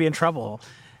 am I going to be in trouble?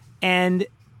 And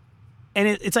And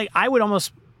it's like, I would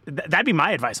almost, that'd be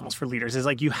my advice almost for leaders, is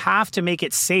like, you have to make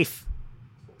it safe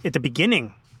at the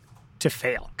beginning to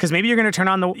fail. Because maybe you're going to turn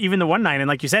on even the 1.9, and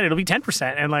like you said, it'll be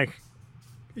 10%. And like,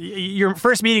 your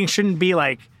first meeting shouldn't be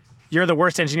like, you're the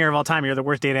worst engineer of all time, you're the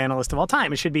worst data analyst of all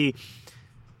time. It should be,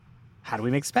 how do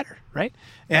we make this better, right?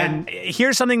 Yeah. And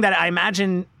here's something that I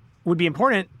imagine would be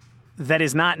important that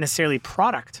is not necessarily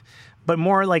product, but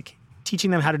more like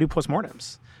teaching them how to do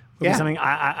postmortems would be something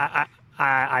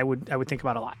I would think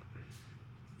about a lot.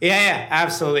 Yeah,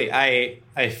 absolutely.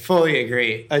 I fully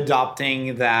agree.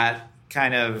 Adopting that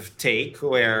kind of take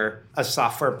where a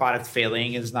software product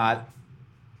failing is not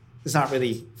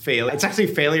really failure. It's actually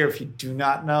failure if you do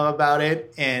not know about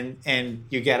it and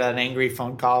you get an angry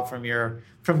phone call from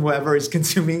whoever is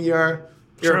consuming your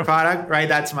product, right?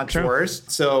 That's much worse.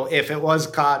 So if it was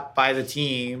caught by the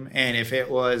team and if it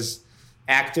was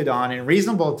acted on in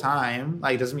reasonable time,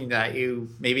 like, doesn't mean that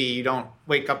maybe you don't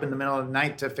wake up in the middle of the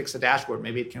night to fix a dashboard.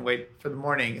 Maybe it can wait for the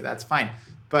morning. That's fine.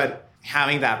 But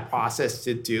having that process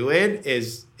to do it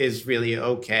is really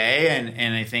okay.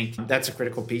 And I think that's a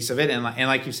critical piece of it. And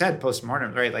like you said,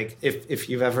 postmortem, right? Like if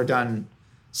you've ever done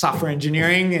software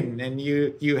engineering and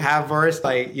you have worse,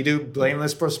 like you do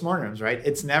blameless postmortems, right?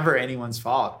 It's never anyone's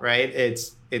fault, right?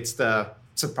 It's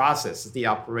a process, it's the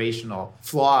operational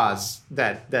flaws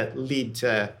that lead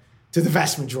to the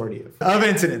vast majority of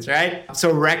incidents, right?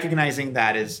 So recognizing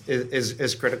that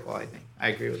is critical, I think. I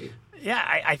agree with you.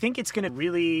 Yeah, I think it's going to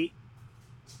really...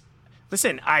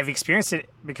 Listen, I've experienced it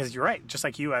because you're right. Just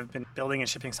like you, I've been building and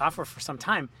shipping software for some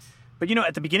time. But,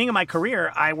 at the beginning of my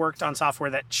career, I worked on software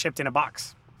that shipped in a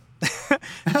box.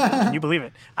 Can you believe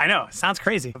it? I know, it sounds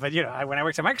crazy. But, when I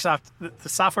worked at Microsoft, the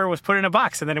software was put in a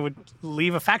box and then it would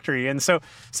leave a factory. And so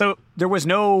there was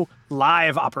no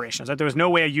live operations. Right? There was no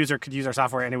way a user could use our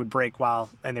software and it would break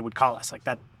and they would call us like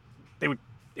that.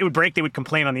 It would break, they would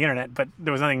complain on the internet, but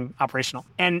there was nothing operational.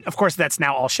 And of course, that's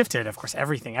now all shifted. Of course,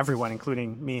 everyone,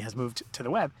 including me, has moved to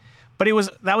the web. But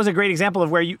that was a great example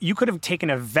of where you could have taken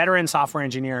a veteran software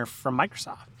engineer from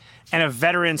Microsoft and a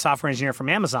veteran software engineer from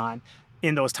Amazon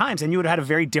in those times, and you would have had a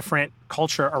very different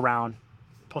culture around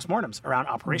postmortems, around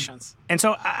operations. Mm-hmm. And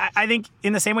so I think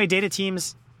in the same way, data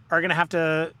teams are going to have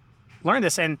to learn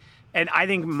this. And I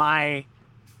think my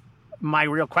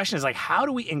real question is like, how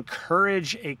do we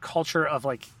encourage a culture of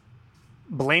like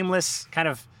blameless kind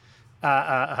of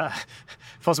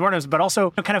postmortems, but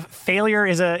also kind of failure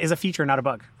is a feature, not a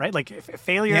bug, right? Like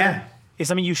failure is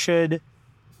something you should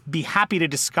be happy to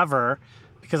discover,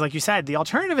 because like you said, the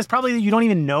alternative is probably that you don't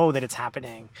even know that it's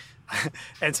happening.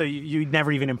 And so you'd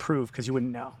never even improve because you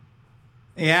wouldn't know.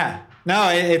 Yeah, no,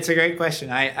 it's a great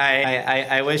question.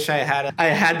 I wish I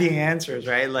had the answers,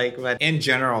 right? Like, but in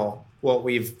general, what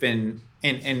we've been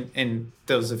in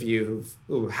those of you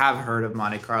who have heard of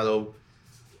Monte Carlo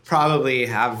probably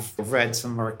have read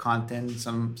some of our content,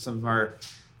 some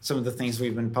of the things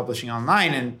we've been publishing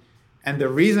online, and the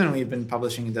reason we've been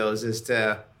publishing those is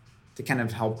to kind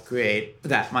of help create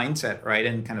that mindset, right,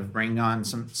 and kind of bring on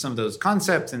some of those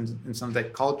concepts and some of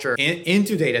that culture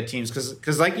into data teams,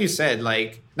 because like you said,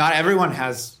 like not everyone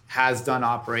has done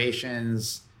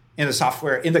operations in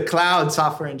the cloud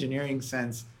software engineering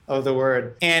sense of the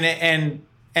word, and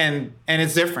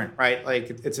it's different, right? Like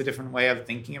it's a different way of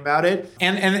thinking about it.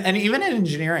 And even in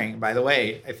engineering, by the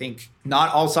way, I think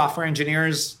not all software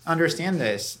engineers understand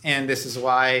this. And this is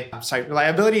why site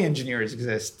reliability engineers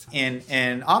exist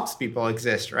and ops people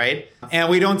exist, right? And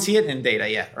we don't see it in data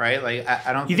yet, right? Like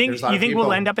I don't think there's a lot of people.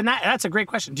 We'll end up in that? That's a great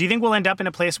question. Do you think we'll end up in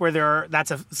a place where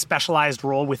that's a specialized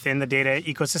role within the data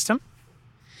ecosystem?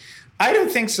 I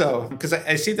don't think so, because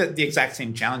I see the exact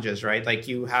same challenges, right? Like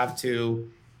you have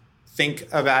to think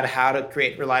about how to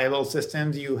create reliable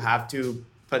systems. You have to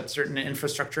put certain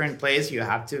infrastructure in place. You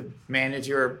have to manage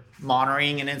your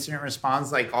monitoring and incident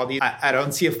response, like all these. I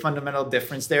don't see a fundamental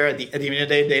difference there. At the end of the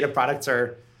day, data products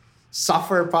are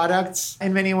software products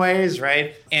in many ways,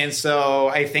 right? And so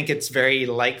I think it's very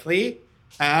likely,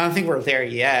 I don't think we're there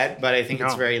yet, but I think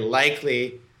it's very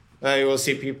likely that you will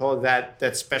see people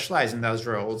that specialize in those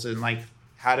roles. And like,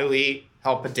 how do we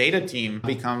help a data team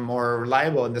become more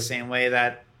reliable in the same way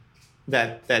that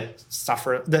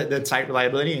site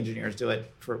reliability engineers do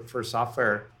it for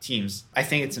software teams? I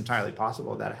think it's entirely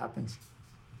possible that it happens.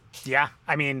 Yeah,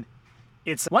 I mean,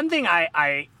 it's one thing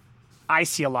I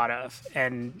see a lot of,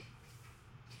 and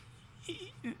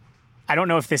I don't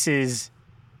know if this is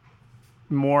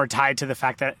more tied to the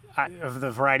fact that of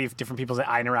the variety of different people that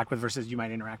I interact with versus you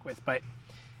might interact with, but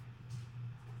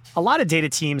a lot of data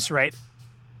teams, right?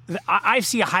 I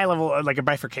see a high level, like a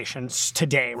bifurcation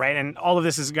today, right? And all of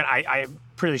this is going to, I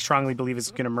pretty strongly believe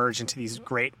is going to merge into these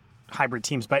great hybrid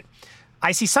teams. But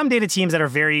I see some data teams that are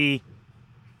very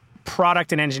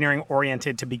product and engineering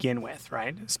oriented to begin with,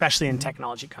 right? Especially in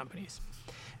technology companies.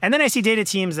 And then I see data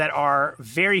teams that are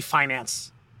very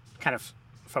finance kind of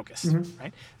focused,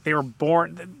 right?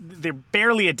 They're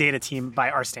barely a data team by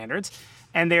our standards.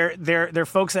 And they're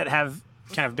folks that have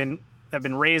been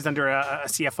raised under a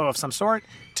CFO of some sort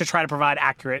to try to provide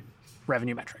accurate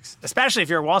revenue metrics. Especially if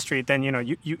you're at Wall Street, then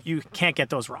you can't get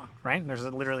those wrong, right? There's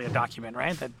literally a document,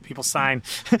 right, that people sign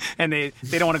and they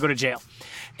don't want to go to jail.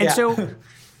 And so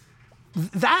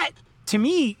that to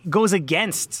me goes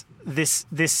against this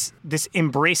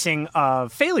embracing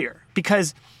of failure,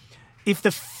 because if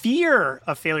the fear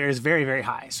of failure is very, very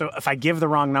high, so if I give the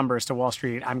wrong numbers to Wall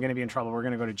Street, I'm going to be in trouble, we're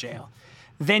going to go to jail,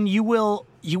 then you will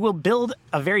build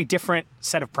a very different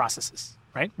set of processes,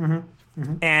 right?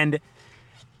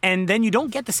 And then you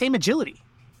don't get the same agility.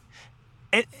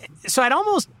 So I'd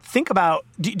almost think about,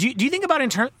 do you think about in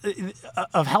terms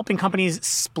of helping companies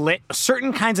split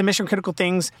certain kinds of mission critical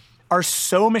things are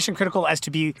so mission critical as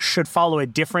to should follow a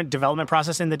different development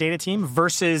process in the data team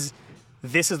versus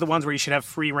this is the ones where you should have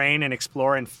free reign and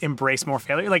explore and embrace more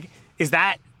failure? Like, is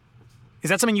that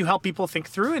something you help people think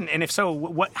through? And if so,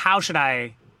 where should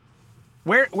I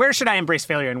embrace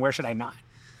failure and where should I not?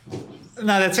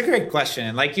 No, that's a great question.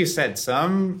 And like you said,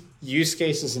 some use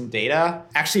cases in data,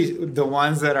 actually the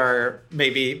ones that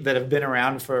have been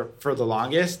around for the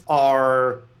longest,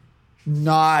 are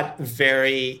not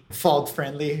very fault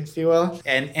friendly, if you will.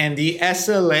 And the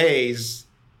SLAs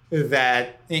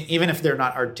that, even if they're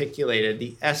not articulated,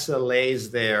 the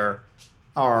SLAs there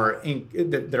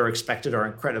that are expected are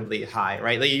incredibly high,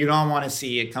 right? Like, you don't want to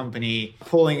see a company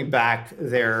pulling back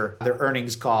their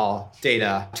earnings call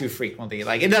data too frequently.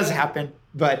 Like, it does happen,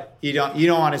 but you don't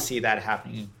want to see that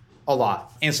happening a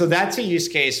lot. And so that's a use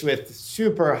case with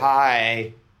super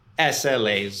high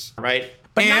SLAs, right?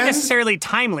 But not necessarily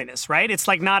timeliness, right? It's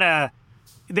like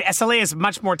the SLA is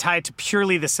much more tied to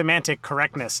purely the semantic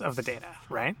correctness of the data,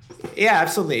 right? Yeah,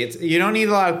 absolutely. You don't need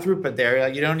a lot of throughput there.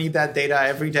 Like, you don't need that data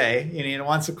every day. You need it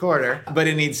once a quarter, but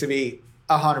it needs to be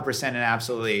 100% and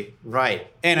absolutely right.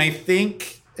 And I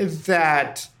think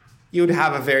that you would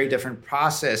have a very different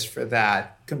process for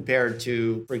that compared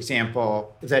to, for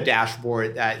example, the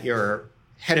dashboard that your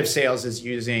head of sales is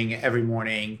using every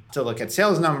morning to look at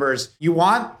sales numbers. You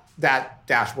want that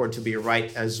dashboard to be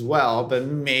right as well, but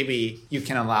maybe you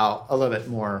can allow a little bit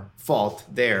more fault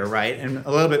there, right? And a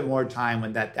little bit more time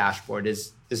when that dashboard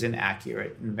is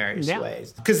inaccurate in various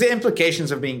ways. Because the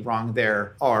implications of being wrong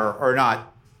there are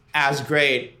not as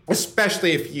great,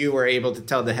 especially if you were able to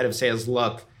tell the head of sales,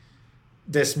 look,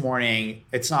 this morning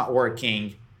it's not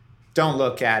working. Don't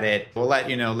look at it. We'll let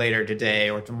you know later today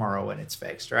or tomorrow when it's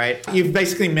fixed, right? You've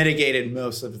basically mitigated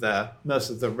most of the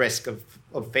risk of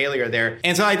failure there.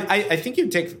 And so I think you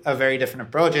take a very different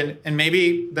approach. And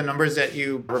maybe the numbers that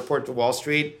you report to Wall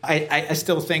Street, I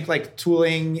still think like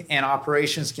tooling and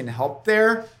operations can help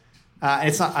there. And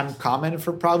it's not uncommon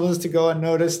for problems to go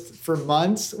unnoticed for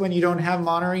months when you don't have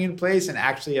monitoring in place and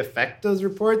actually affect those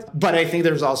reports. But I think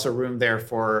there's also room there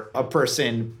for a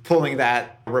person pulling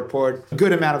that report a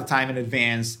good amount of time in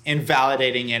advance and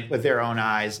validating it with their own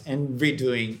eyes and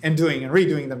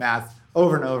redoing the math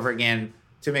over and over again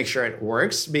to make sure it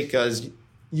works, because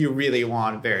you really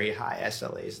want very high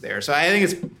SLAs there. So I think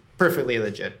it's perfectly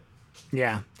legit.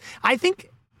 Yeah. I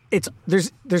think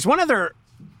there's one other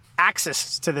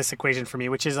axis to this equation for me,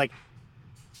 which is like,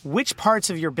 which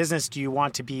parts of your business do you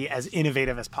want to be as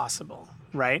innovative as possible,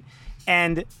 right?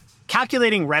 And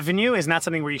calculating revenue is not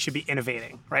something where you should be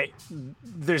innovating, right?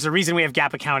 There's a reason we have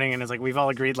GAAP accounting, and it's like we've all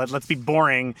agreed, let's be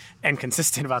boring and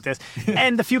consistent about this.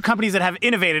 And the few companies that have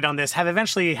innovated on this have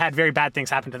eventually had very bad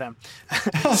things happen to them.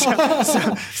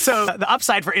 so the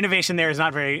upside for innovation there is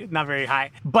not very high.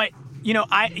 But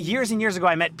years and years ago,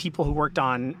 I met people who worked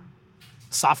on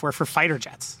software for fighter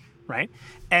jets, right?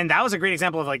 And that was a great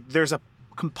example of like, there's a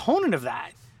component of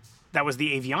that was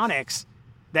the avionics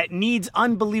that needs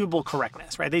unbelievable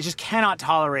correctness, right? They just cannot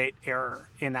tolerate error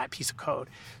in that piece of code.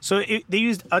 So they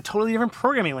used a totally different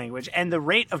programming language, and the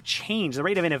rate of change, the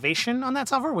rate of innovation on that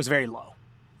software was very low.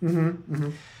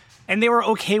 And they were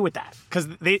okay with that because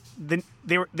they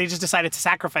just decided to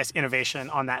sacrifice innovation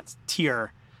on that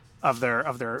tier of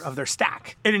their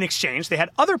stack. And in exchange, they had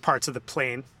other parts of the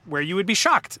plane where you would be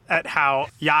shocked at how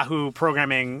Yahoo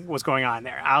programming was going on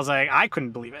there. I was like, I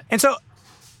couldn't believe it. And so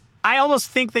I almost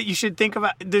think that you should think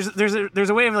about, there's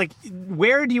a way of like,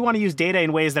 where do you want to use data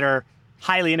in ways that are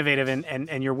highly innovative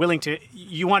and you're willing to,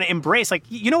 you want to embrace, like,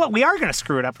 you know what, we are going to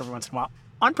screw it up every once in a while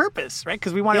on purpose, right?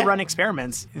 Because we want to run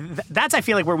experiments. That's, I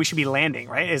feel like, where we should be landing,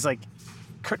 right? Is like,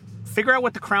 figure out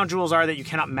what the crown jewels are that you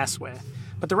cannot mess with.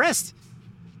 But the rest,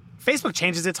 Facebook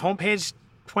changes its homepage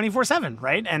 24/7,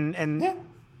 right? And Yeah.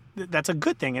 that's a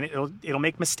good thing, and it'll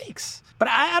make mistakes. But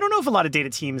I don't know if a lot of data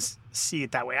teams see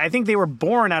it that way. I think they were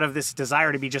born out of this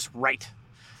desire to be just right.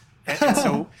 And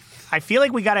so I feel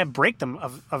like we got to break them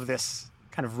of this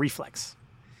kind of reflex.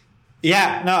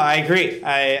 Yeah, no, I agree.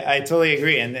 I totally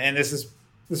agree. And this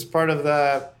is part of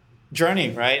the journey,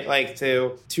 right? Like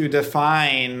to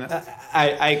define,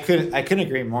 I couldn't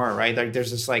agree more, right? Like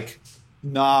there's this like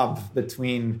knob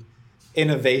between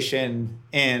innovation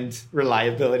and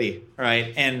reliability,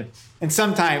 right? And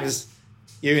sometimes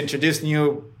you introduce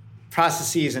new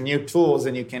processes and new tools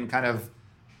and you can kind of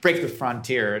break the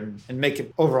frontier and make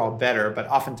it overall better. But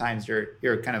oftentimes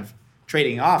you're kind of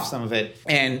trading off some of it.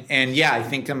 And yeah, I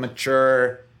think a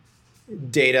mature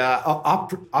data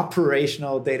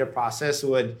operational data process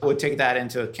would take that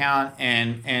into account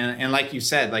and like you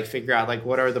said, like figure out like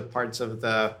what are the parts of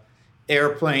the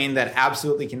airplane that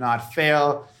absolutely cannot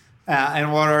fail,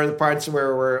 and what are the parts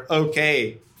where we're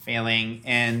okay failing,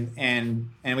 and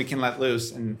we can let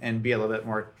loose and be a little bit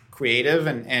more creative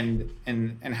and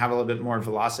have a little bit more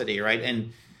velocity, right?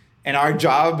 And our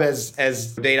job as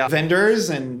data vendors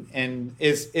and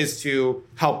is to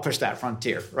help push that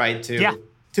frontier, right?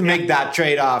 To make that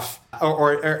trade-off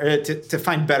or to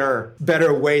find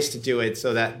better ways to do it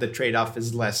so that the trade-off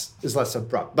is less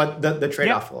abrupt. But the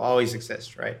trade-off will always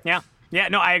exist, right? Yeah. Yeah,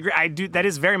 no, I agree. I do. That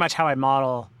is very much how I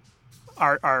model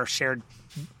our shared,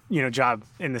 job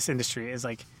in this industry is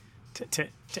like to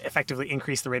effectively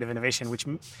increase the rate of innovation,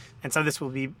 and so this will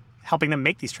be helping them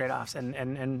make these trade-offs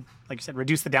and like you said,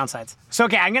 reduce the downsides. So,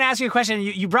 okay, I'm going to ask you a question.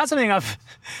 You brought something up.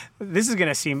 This is going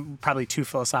to seem probably too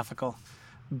philosophical,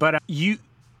 but you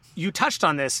touched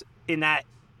on this in that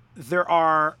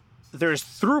there's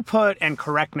throughput and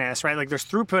correctness, right? Like there's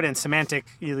throughput and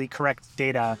semantically correct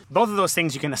data. Both of those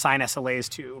things you can assign SLAs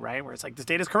to, right? Where it's like this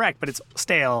data is correct, but it's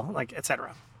stale, like et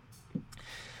cetera.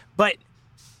 But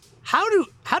how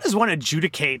does one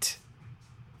adjudicate?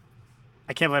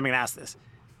 I can't believe I'm going to ask this.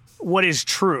 What is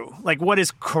true? Like what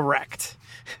is correct?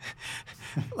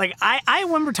 Like I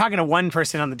remember talking to one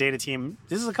person on the data team.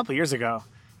 This is a couple of years ago,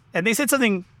 and they said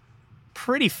something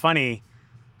pretty funny,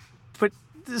 but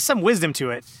there's some wisdom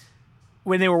to it.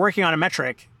 When they were working on a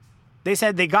metric, they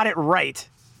said they got it right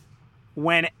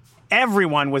when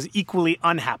everyone was equally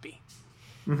unhappy.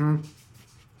 Mm-hmm.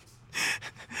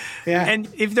 Yeah. And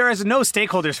if there is no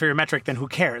stakeholders for your metric, then who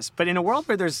cares? But in a world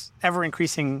where there's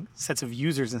ever-increasing sets of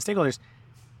users and stakeholders,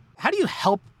 how do you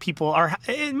help people? Or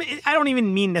I don't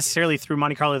even mean necessarily through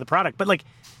Monte Carlo the product, but like,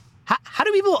 how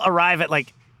do people arrive at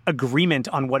like agreement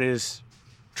on what is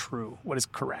true, what is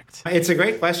correct? It's a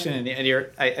great question, and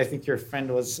I think your friend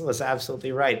was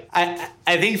absolutely right.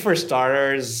 I think for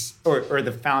starters, or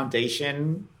the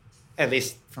foundation, at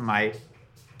least from my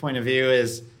point of view,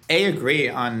 is agree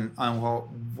on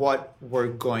what we're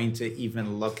going to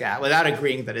even look at without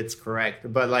agreeing that it's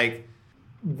correct. But like,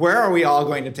 where are we all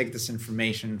going to take this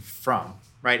information from,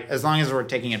 right? As long as we're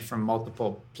taking it from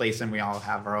multiple places and we all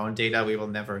have our own data, we will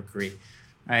never agree,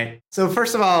 right? So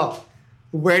first of all,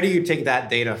 where do you take that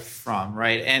data from,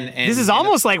 right? And this is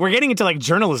almost like we're getting into like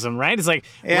journalism, right? It's like,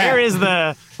 where's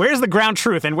the ground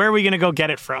truth and where are we going to go get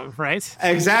it from, right?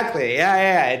 Exactly.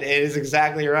 Yeah. It is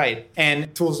exactly right.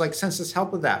 And tools like Census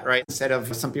help with that, right? Instead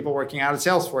of some people working out of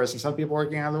Salesforce and some people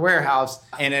working out of the warehouse,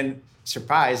 and then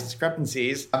surprise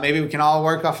discrepancies, maybe we can all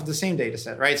work off of the same data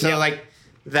set, right? So like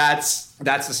that's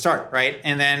the start, right?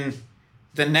 And then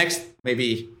the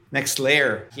next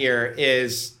layer here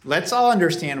is let's all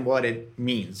understand what it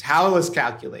means, how it was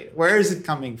calculated, where is it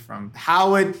coming from,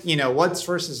 how it, what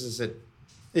sources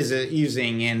is it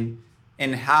using,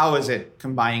 and how is it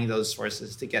combining those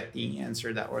sources to get the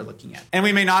answer that we're looking at. And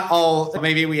we may not all,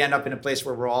 maybe we end up in a place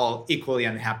where we're all equally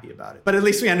unhappy about it, but at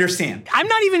least we understand. I'm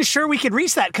not even sure we could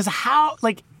reach that because how,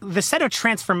 like the set of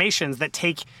transformations that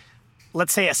take,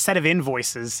 let's say, a set of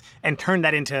invoices and turn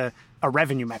that into a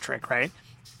revenue metric, right?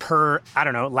 Per, I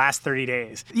don't know, last 30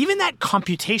 days. Even that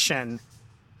computation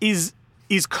is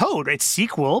code. It's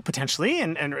SQL potentially,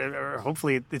 and or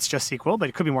hopefully it's just SQL, but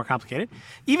it could be more complicated.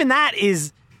 Even that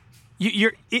is,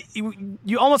 you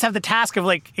almost have the task of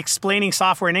like explaining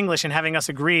software in English and having us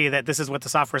agree that this is what the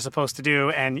software is supposed to do.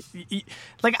 And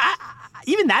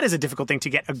even that is a difficult thing to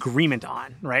get agreement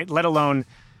on, right? Let alone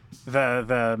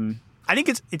the I think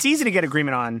it's easy to get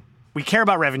agreement on. We care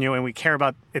about revenue and we care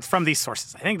about it's from these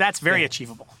sources. I think that's very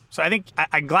achievable. So I think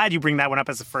I'm glad you bring that one up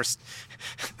as the first.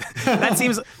 That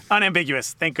seems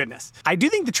unambiguous. Thank goodness. I do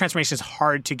think the transformation is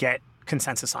hard to get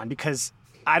consensus on because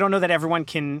I don't know that everyone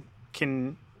can.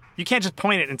 You can't just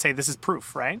point it and say this is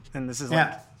proof, right? And this is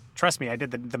like, trust me, I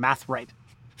did the math right.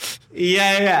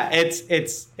 Yeah.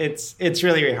 It's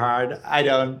really hard.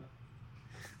 I'm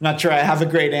not sure I have a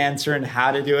great answer on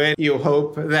how to do it. You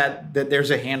hope that there's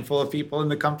a handful of people in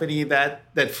the company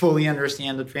that fully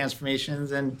understand the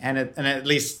transformations and at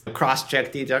least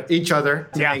cross-checked each other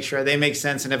to make sure they make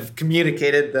sense and have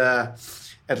communicated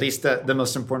at least the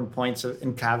most important points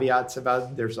and caveats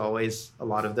about. There's always a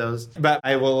lot of those. But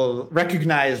I will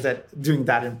recognize that doing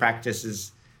that in practice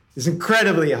is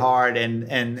incredibly hard,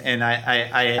 and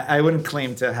I wouldn't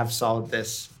claim to have solved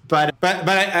this. But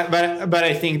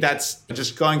I think that's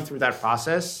just going through that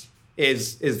process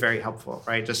is very helpful,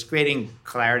 right? Just creating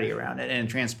clarity around it and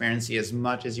transparency as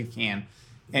much as you can,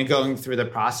 and going through the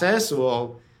process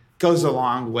goes a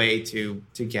long way to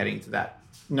getting to that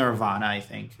nirvana, I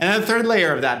think. And the third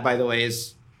layer of that, by the way,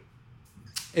 is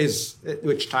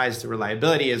which ties to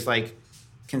reliability, is like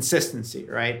consistency,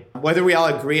 right? Whether we all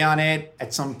agree on it,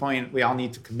 at some point we all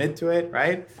need to commit to it,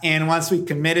 right? And once we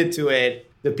committed to it,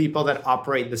 the people that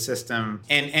operate the system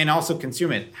and also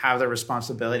consume it have the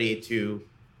responsibility to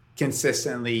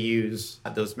consistently use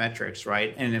those metrics,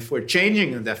 right? And if we're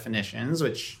changing the definitions,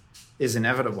 which is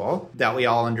inevitable, that we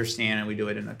all understand and we do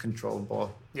it in a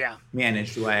controllable,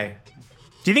 managed way.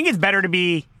 Do you think it's better to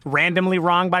be randomly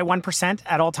wrong by 1%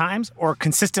 at all times, or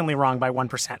consistently wrong by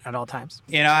 1% at all times?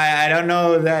 I don't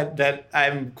know that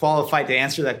I'm qualified to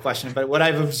answer that question, but what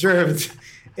I've observed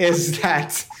is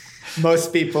that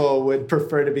most people would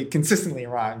prefer to be consistently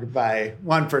wrong by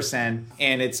 1%.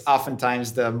 And it's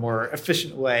oftentimes the more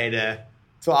efficient way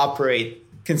to operate.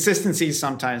 Consistency is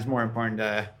sometimes more important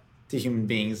to human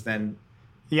beings than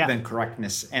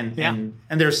correctness. And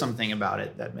there's something about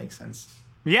it that makes sense.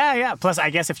 Yeah. Plus, I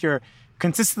guess if you're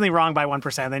consistently wrong by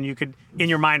 1%, then you could, in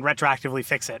your mind, retroactively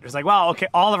fix it. It's like, well, okay,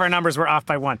 all of our numbers were off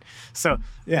by 1. So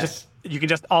you can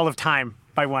just all of time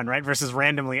by 1, right? Versus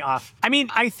randomly off. I mean,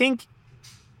 I think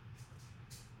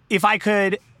if I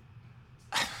could,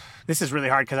 this is really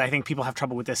hard because I think people have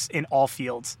trouble with this in all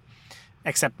fields,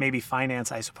 except maybe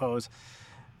finance, I suppose.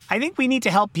 I think we need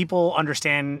to help people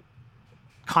understand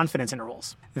confidence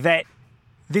intervals. That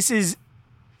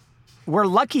we're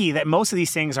lucky that most of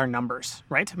these things are numbers,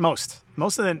 right? Most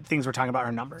of the things we're talking about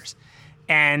are numbers.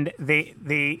 And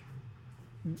they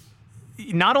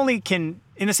not only can,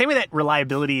 in the same way that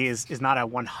reliability is not a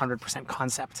 100%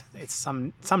 concept, it's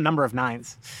some number of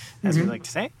nines, as we like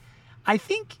to say. I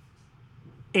think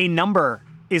a number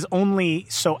is only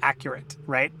so accurate,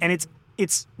 right? And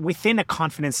it's within a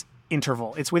confidence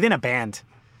interval. It's within a band.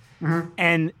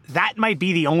 And that might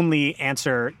be the only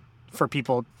answer for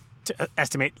people to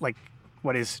estimate like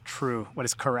what is true, what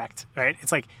is correct, right?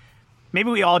 It's like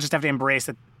maybe we all just have to embrace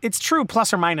that it's true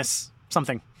plus or minus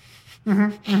something.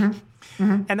 And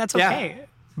that's okay. Yeah.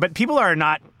 But people are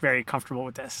not very comfortable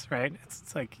with this, right?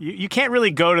 It's like you can't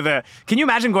really go to can you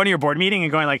imagine going to your board meeting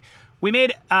and going like, we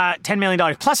made $10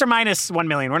 million plus or minus 1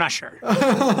 million. We're not sure.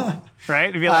 Right?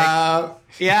 It'd be like,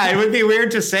 it would be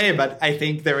weird to say, but I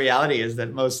think the reality is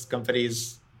that most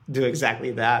companies do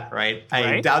exactly that, right?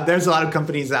 I doubt there's a lot of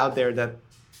companies out there that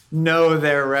know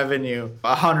their revenue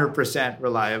 100%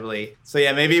 reliably. So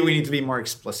maybe we need to be more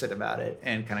explicit about it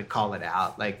and kind of call it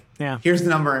out. Like, here's the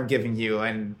number I'm giving you,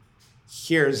 and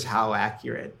here's how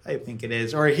accurate I think it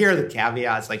is. Or here are the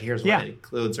caveats, like here's what it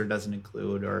includes or doesn't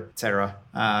include, or et cetera.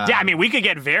 I mean, we could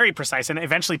get very precise and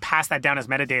eventually pass that down as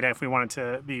metadata if we wanted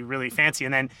to be really fancy,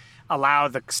 and then allow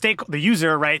the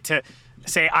user, right, to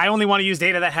say, I only want to use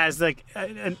data that has like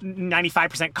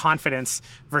 95% confidence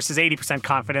versus 80%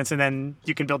 confidence, and then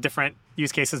you can build different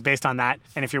use cases based on that.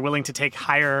 And if you're willing to take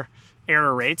higher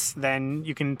error rates, then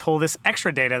you can pull this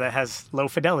extra data that has low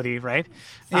fidelity, right?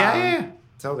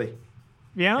 Totally.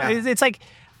 It's like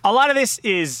a lot of this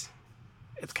it's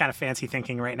kind of fancy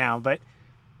thinking right now, but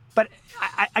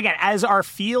again, as our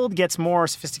field gets more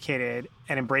sophisticated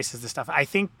and embraces this stuff, I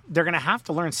think they're going to have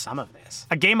to learn some of this.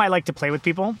 A game I like to play with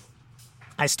people,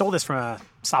 I stole this from a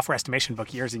software estimation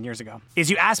book years and years ago, is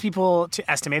you ask people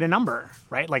to estimate a number,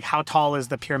 right? Like how tall is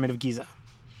the Pyramid of Giza?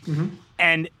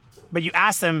 But you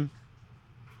ask them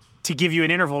to give you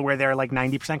an interval where they're like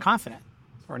 90% confident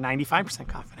or 95%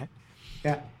 confident.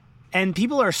 Yeah. And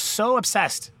people are so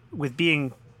obsessed with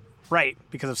being right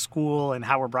because of school and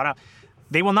how we're brought up.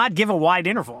 They will not give a wide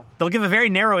interval. They'll give a very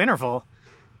narrow interval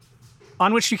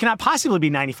on which you cannot possibly be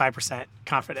 95%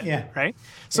 confident, right?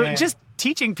 So just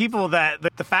teaching people that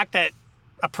the fact that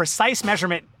a precise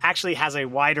measurement actually has a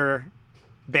wider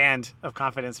band of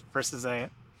confidence versus a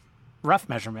rough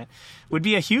measurement would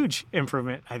be a huge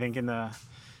improvement, I think, in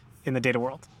the data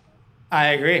world. I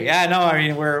agree. Yeah, no, I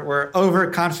mean, we're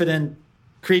overconfident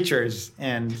creatures,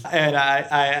 and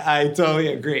I totally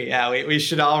agree. Yeah, we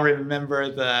should all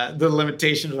remember the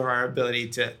limitations of our ability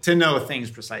to know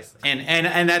things precisely,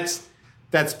 and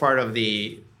that's part of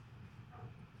the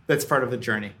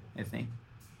journey, I think.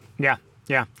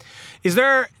 Yeah. Is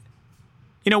there,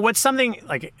 what's something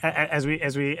like as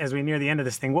we near the end of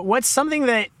this thing? What's something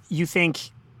that you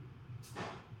think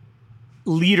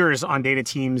leaders on data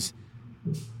teams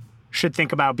should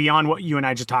think about beyond what you and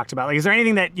I just talked about? Like, is there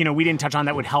anything that, we didn't touch on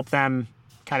that would help them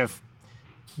kind of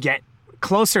get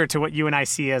closer to what you and I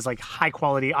see as like high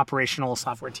quality operational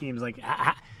software teams? Like,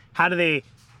 how do they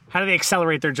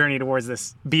accelerate their journey towards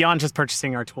this beyond just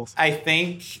purchasing our tools? I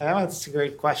think that's a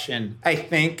great question. I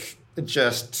think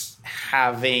just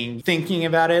thinking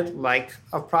about it like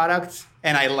a product.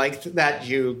 And I liked that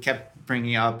you kept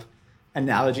bringing up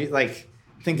analogy, like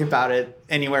think about it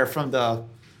anywhere from the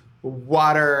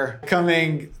water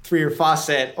coming through your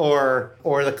faucet or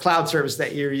the cloud service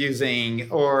that you're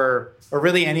using or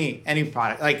really any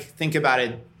product. Like think about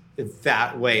it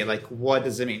that way. Like what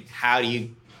does it mean? How do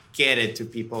you get it to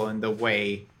people in the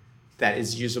way that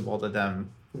is usable to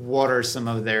them? What are some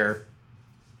of their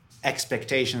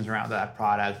expectations around that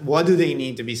product? What do they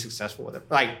need to be successful with it?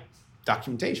 Like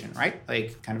documentation, right?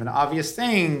 Like kind of an obvious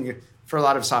thing for a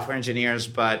lot of software engineers,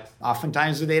 but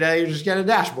oftentimes with data, you just get a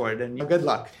dashboard and good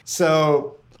luck.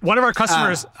 So one of our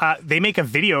customers, they make a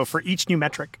video for each new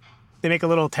metric. They make a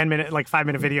little 10-minute, like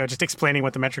 5-minute video just explaining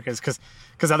what the metric is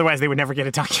because otherwise they would never get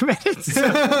it documented.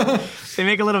 So they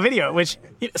make a little video, which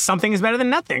something is better than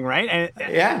nothing, right?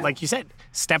 And like you said,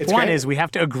 step one is we have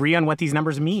to agree on what these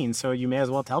numbers mean. So you may as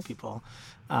well tell people.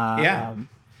 And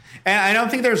I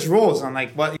don't think there's rules on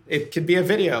like what it could be a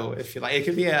video if you like. It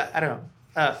could be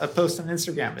a post on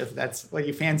Instagram if that's what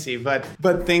you fancy. But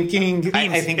thinking,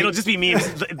 I think it'll just be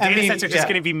memes. Data sets are just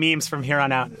going to be memes from here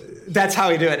on out. That's how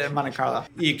we do it at Monte Carlo.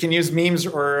 You can use memes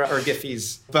or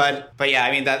Giphies. But yeah,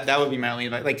 I mean that would be my only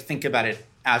like think about it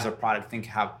as a product. Think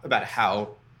about how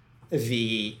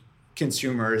the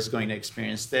consumer is going to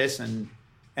experience this and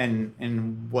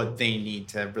what they need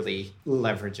to really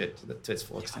leverage it to its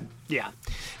full extent. Yeah.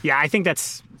 I think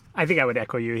I would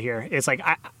echo you here. It's like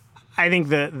I think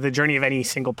the journey of any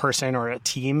single person or a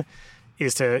team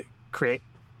is to create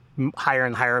higher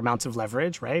and higher amounts of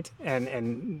leverage, right?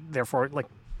 And therefore like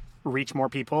reach more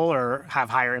people or have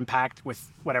higher impact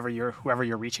with whoever you're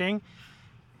reaching.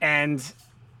 And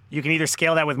you can either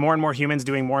scale that with more and more humans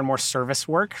doing more and more service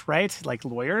work, right? Like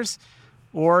lawyers,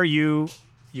 or you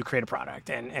create a product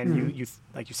and you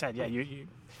like you said, you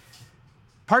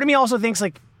part of me also thinks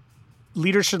like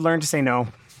leaders should learn to say no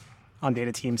on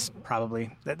data teams, probably.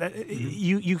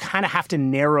 You kind of have to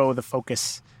narrow the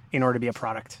focus in order to be a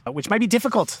product, which might be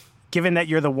difficult given that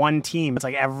you're the one team. It's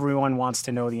like everyone wants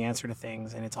to know the answer to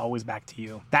things and it's always back to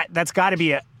you. That's got to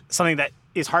be something that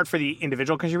is hard for the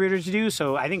individual contributor to do.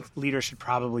 So I think leaders should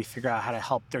probably figure out how to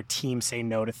help their team say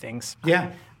no to things.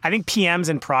 Yeah. I think PMs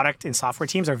and product and software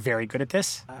teams are very good at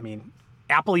this. I mean,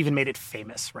 Apple even made it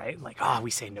famous, right? Like,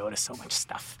 we say no to so much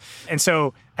stuff. And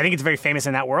so I think it's very famous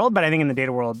in that world, but I think in the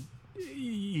data world,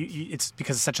 it's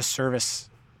because it's such a service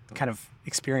kind of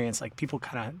experience. Like people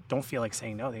kind of don't feel like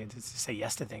saying no; they just say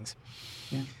yes to things.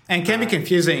 Yeah. And it can be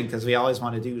confusing because we always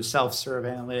want to do self-serve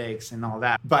analytics and all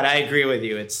that. But I agree with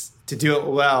you. It's to do it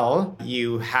well,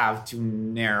 you have to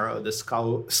narrow the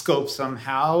scope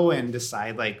somehow and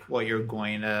decide like what you're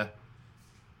going to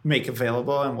make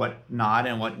available and what not,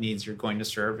 and what needs you're going to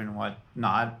serve and what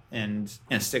not, and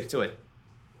stick to it.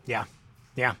 Yeah.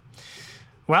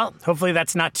 Well, hopefully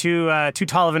that's not too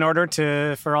tall of an order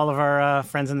for all of our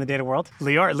friends in the data world.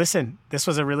 Lior, listen, this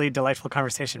was a really delightful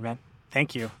conversation, man.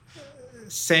 Thank you.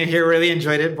 Same here. Really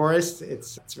enjoyed it, Boris. It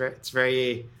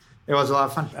was a lot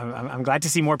of fun. I'm glad to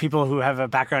see more people who have a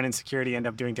background in security end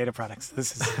up doing data products.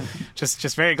 This is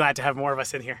just very glad to have more of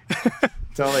us in here.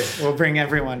 Totally. We'll bring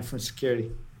everyone from security.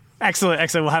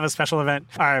 Excellent. We'll have a special event.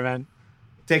 All right, man.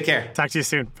 Take care. Talk to you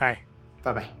soon. Bye.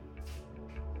 Bye-bye.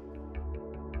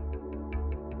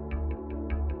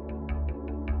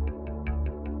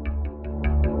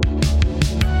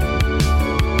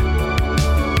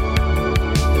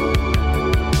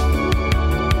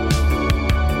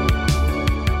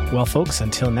 Well, folks,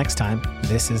 until next time,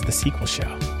 this is The Sequel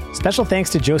Show. Special thanks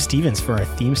to Joe Stevens for our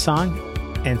theme song,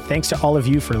 and thanks to all of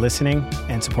you for listening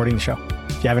and supporting the show.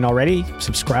 If you haven't already,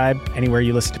 subscribe anywhere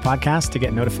you listen to podcasts to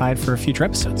get notified for future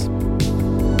episodes.